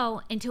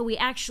go until we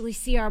actually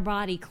see our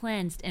body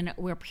cleansed and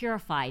we're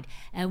purified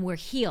and we're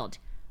healed.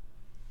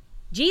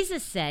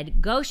 Jesus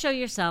said, go show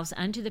yourselves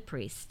unto the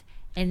priest.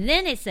 And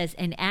then it says,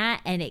 and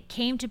it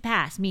came to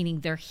pass,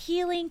 meaning their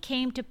healing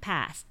came to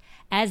pass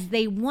as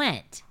they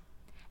went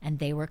and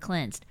they were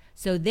cleansed.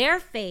 So their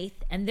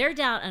faith and their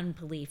doubt and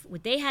unbelief,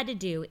 what they had to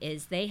do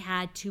is they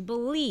had to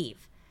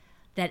believe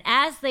that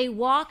as they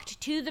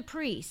walked to the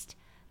priest,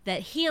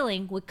 that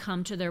healing would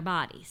come to their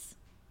bodies.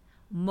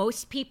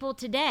 Most people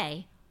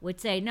today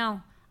would say,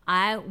 no,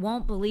 I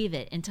won't believe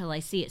it until I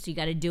see it. So you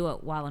got to do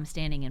it while I'm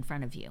standing in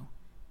front of you.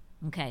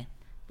 Okay.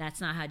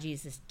 That's not how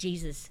Jesus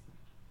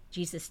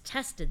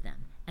tested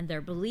them, and their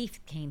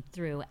belief came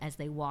through as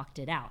they walked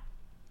it out.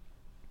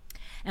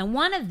 And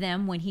one of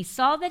them, when he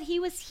saw that he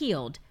was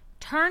healed,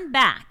 turned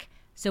back.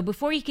 So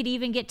before he could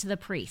even get to the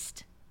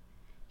priest,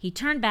 he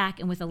turned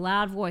back and with a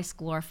loud voice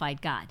glorified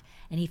God.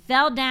 And he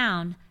fell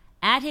down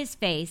at his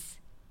face.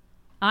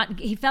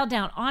 He fell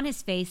down on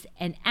his face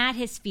and at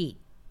his feet.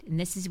 And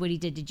this is what he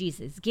did to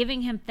Jesus,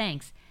 giving him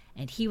thanks.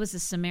 And he was a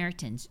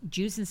Samaritan.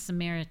 Jews and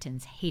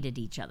Samaritans hated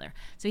each other.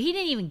 So he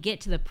didn't even get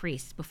to the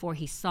priest before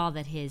he saw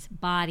that his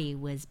body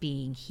was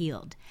being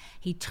healed.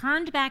 He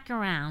turned back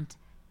around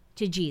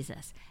to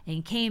Jesus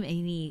and came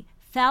and he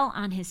fell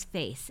on his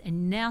face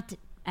and knelt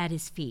at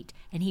his feet.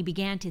 And he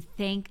began to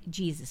thank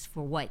Jesus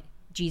for what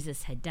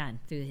Jesus had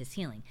done through his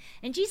healing.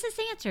 And Jesus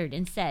answered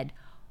and said,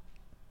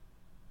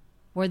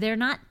 were there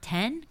not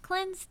 10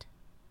 cleansed?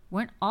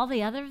 Weren't all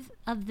the others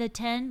of the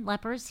 10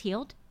 lepers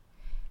healed?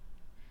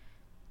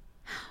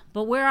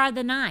 But where are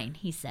the 9,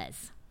 he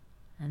says.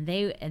 And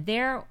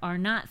there are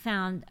not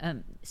found,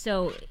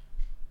 so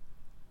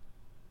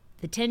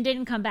the 10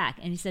 didn't come back.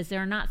 And he says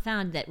there are not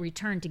found that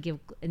returned to give,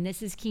 and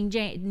this is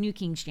New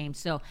King James.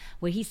 So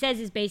what he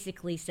says is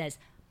basically says,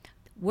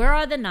 where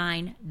are the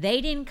 9? They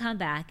didn't come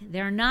back.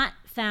 They're not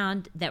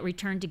found that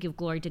returned to give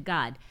glory to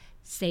God,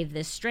 save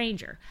this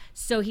stranger.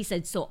 So he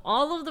said, so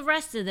all of the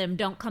rest of them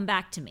don't come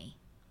back to me.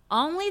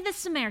 Only the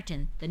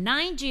Samaritan, the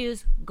 9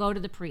 Jews, go to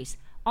the priest.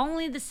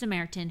 Only the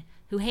Samaritan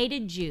who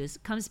hated Jews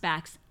comes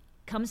back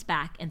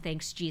and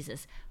thanks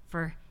Jesus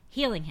for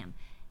healing him.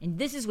 And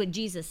this is what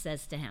Jesus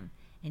says to him.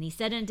 And he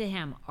said unto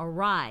him,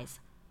 arise,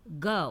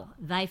 go,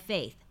 thy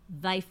faith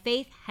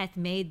hath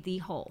made thee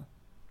whole.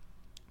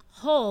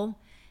 Whole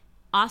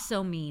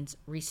also means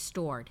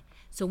restored.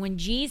 So when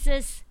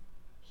Jesus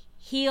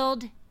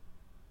healed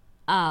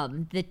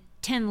the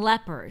 10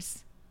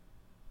 lepers,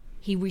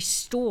 He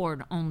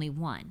restored only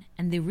one.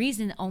 And the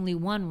reason only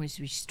one was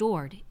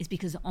restored is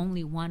because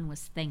only one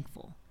was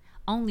thankful.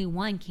 Only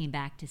one came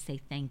back to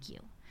say thank you.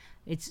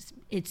 It's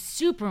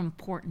super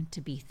important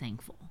to be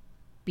thankful.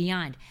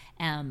 Beyond.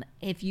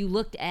 If you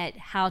looked at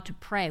how to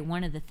pray,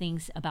 one of the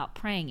things about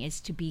praying is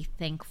to be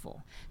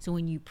thankful. So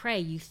when you pray,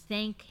 you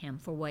thank him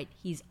for what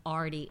he's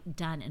already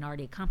done and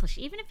already accomplished.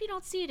 Even if you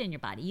don't see it in your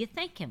body, you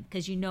thank him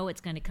because you know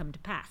it's going to come to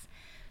pass.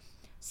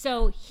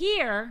 So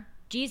here,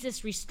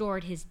 Jesus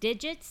restored his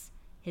digits,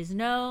 his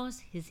nose,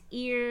 his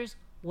ears,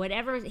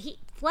 whatever.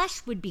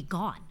 Flesh would be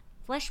gone.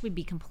 Flesh would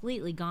be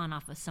completely gone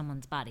off of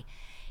someone's body.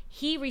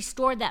 He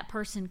restored that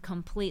person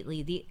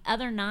completely. The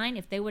other 9,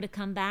 if they would have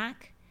come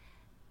back,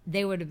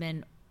 they would have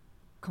been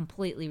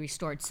completely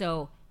restored.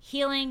 So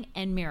healing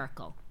and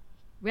miracle.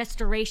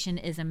 Restoration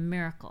is a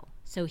miracle.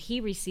 So he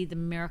received the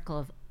miracle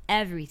of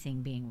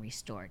everything being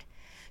restored.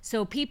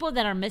 So people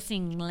that are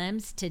missing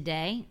limbs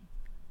today,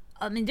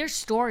 I mean, there's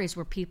stories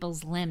where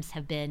people's limbs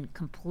have been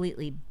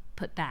completely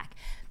put back.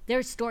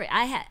 There's story.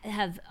 I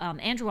have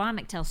Andrew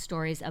Womack tells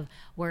stories of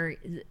where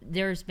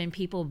there's been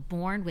people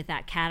born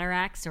without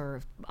cataracts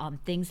or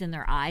things in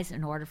their eyes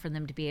in order for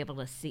them to be able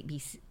to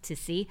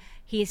see.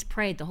 He has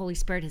prayed. The Holy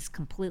Spirit has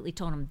completely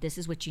told him this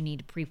is what you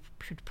need to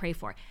pray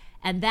for,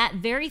 and that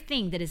very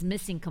thing that is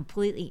missing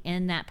completely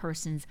in that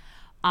person's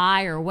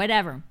eye or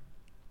whatever,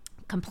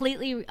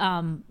 completely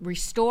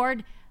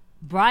restored,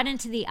 brought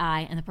into the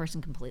eye, and the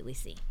person completely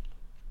see.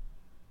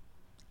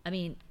 I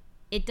mean,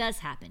 it does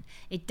happen.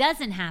 It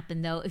doesn't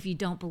happen, though, if you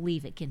don't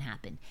believe it can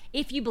happen.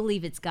 If you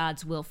believe it's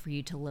God's will for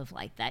you to live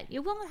like that, it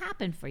will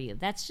happen for you.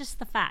 That's just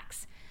the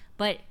facts.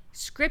 But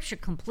Scripture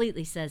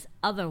completely says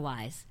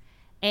otherwise.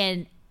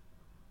 And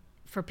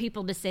for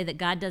people to say that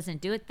God doesn't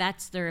do it,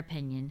 that's their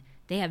opinion.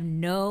 They have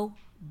no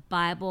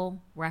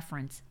Bible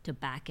reference to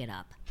back it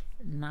up.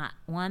 Not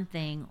one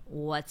thing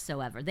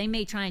whatsoever. They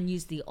may try and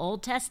use the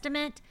Old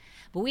Testament,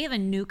 but we have a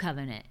new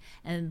covenant.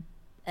 And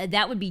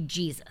that would be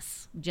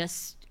Jesus,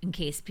 just in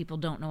case people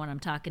don't know what I'm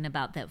talking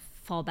about that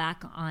fall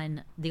back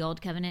on the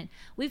old covenant.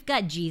 We've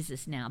got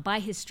Jesus now. By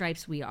his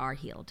stripes we are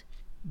healed.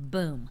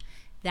 Boom.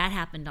 That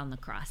happened on the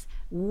cross.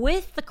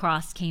 With the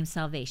cross came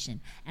salvation.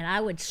 And I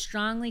would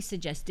strongly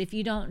suggest, if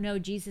you don't know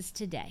Jesus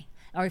today,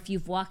 or if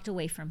you've walked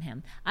away from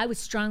him, I would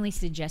strongly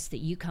suggest that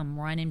you come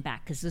running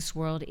back, because this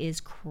world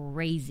is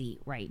crazy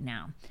right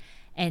now.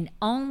 And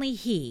only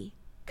he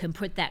can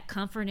put that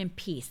comfort and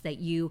peace that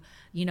you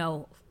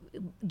know,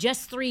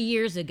 just 3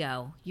 years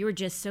ago, you were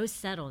just so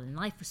settled and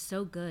life was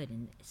so good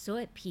and so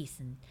at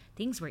peace and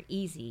things were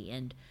easy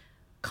and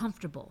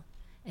comfortable.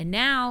 And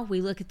now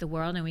we look at the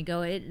world and we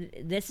go,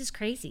 this is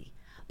crazy.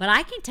 But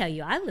I can tell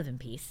you, I live in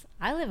peace.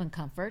 I live in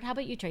comfort. How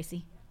about you,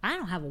 Tracy? I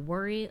don't have a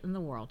worry in the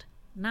world.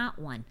 Not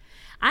one.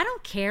 I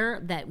don't care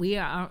that we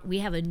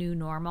have a new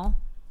normal.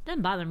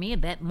 Doesn't bother me a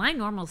bit. My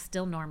normal is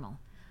still normal.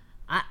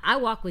 I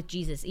walk with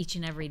Jesus each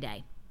and every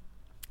day.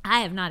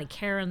 I have not a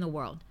care in the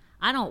world.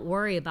 I don't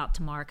worry about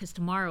tomorrow, because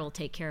tomorrow will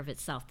take care of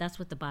itself. That's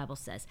what the Bible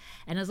says.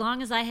 And as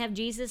long as I have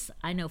Jesus,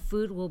 I know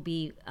food will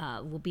be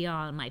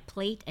on my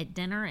plate at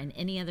dinner and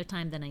any other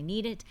time that I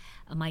need it.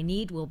 My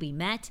need will be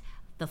met.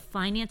 The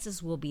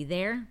finances will be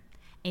there.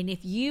 And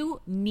if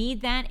you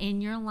need that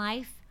in your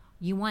life,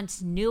 you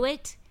once knew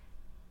it,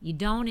 you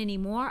don't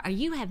anymore, or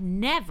you have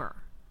never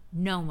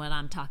known what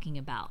I'm talking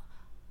about,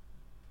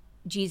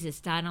 Jesus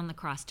died on the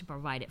cross to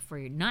provide it for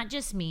you. Not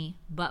just me,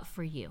 but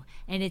for you.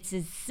 And it's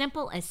as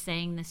simple as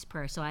saying this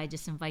prayer. So I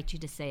just invite you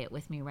to say it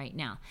with me right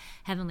now.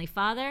 Heavenly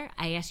Father,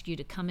 I ask you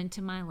to come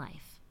into my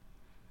life.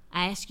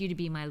 I ask you to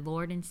be my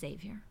Lord and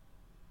Savior.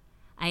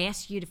 I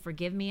ask you to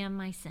forgive me of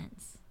my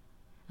sins.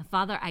 And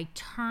Father, I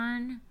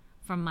turn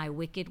from my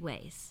wicked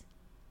ways.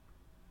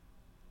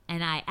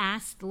 And I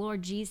ask the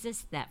Lord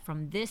Jesus that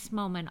from this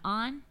moment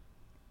on,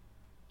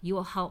 you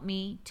will help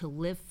me to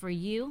live for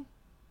you,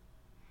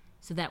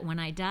 so that when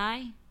I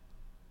die,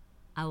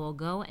 I will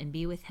go and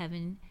be with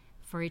heaven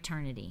for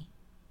eternity.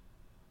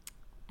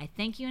 I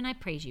thank you and I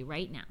praise you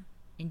right now.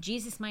 In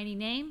Jesus' mighty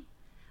name,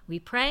 we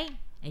pray,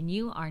 and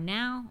you are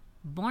now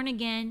born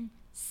again,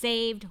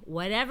 saved,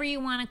 whatever you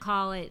want to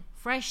call it,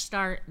 fresh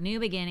start, new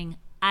beginning,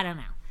 I don't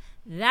know.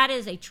 That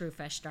is a true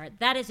fresh start.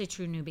 That is a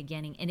true new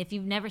beginning. And if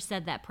you've never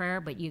said that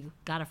prayer, but you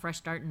got a fresh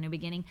start and new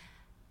beginning,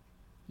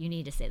 you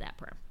need to say that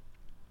prayer.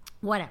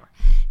 Whatever.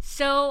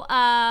 So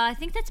I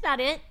think that's about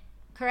it.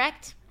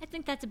 Correct? I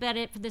think that's about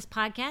it for this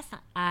podcast.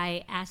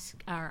 I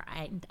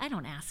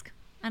don't ask.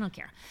 I don't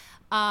care.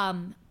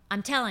 I'm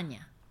telling you.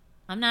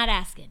 I'm not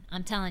asking.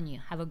 I'm telling you.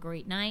 Have a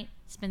great night.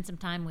 Spend some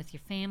time with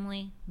your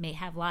family. May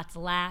have lots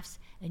of laughs.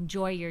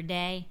 Enjoy your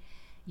day.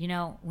 You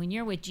know, when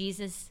you're with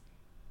Jesus,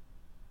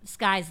 the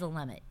sky's the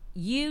limit.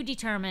 You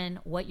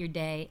determine what your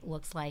day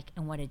looks like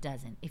and what it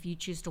doesn't. If you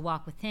choose to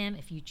walk with him,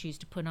 if you choose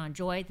to put on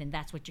joy, then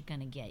that's what you're going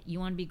to get. You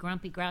want to be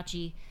grumpy,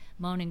 grouchy,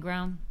 moan and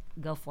groan?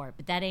 Go for it.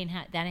 But that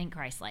ain't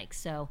Christ-like.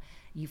 So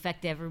you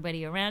affect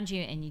everybody around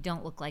you and you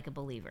don't look like a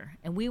believer.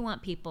 And we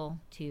want people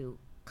to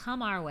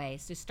come our way.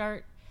 So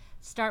start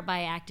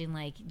by acting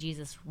like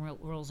Jesus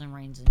rules and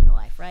reigns in your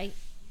life, right?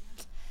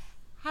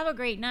 Have a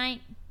great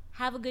night.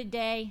 Have a good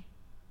day.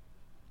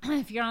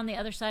 If you're on the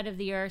other side of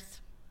the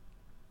earth,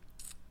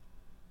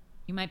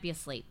 you might be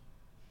asleep.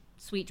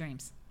 Sweet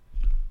dreams.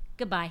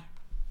 Goodbye.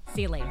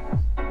 See you later.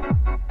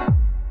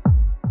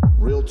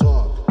 Real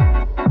talk.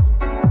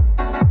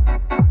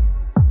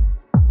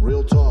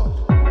 Real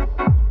talk.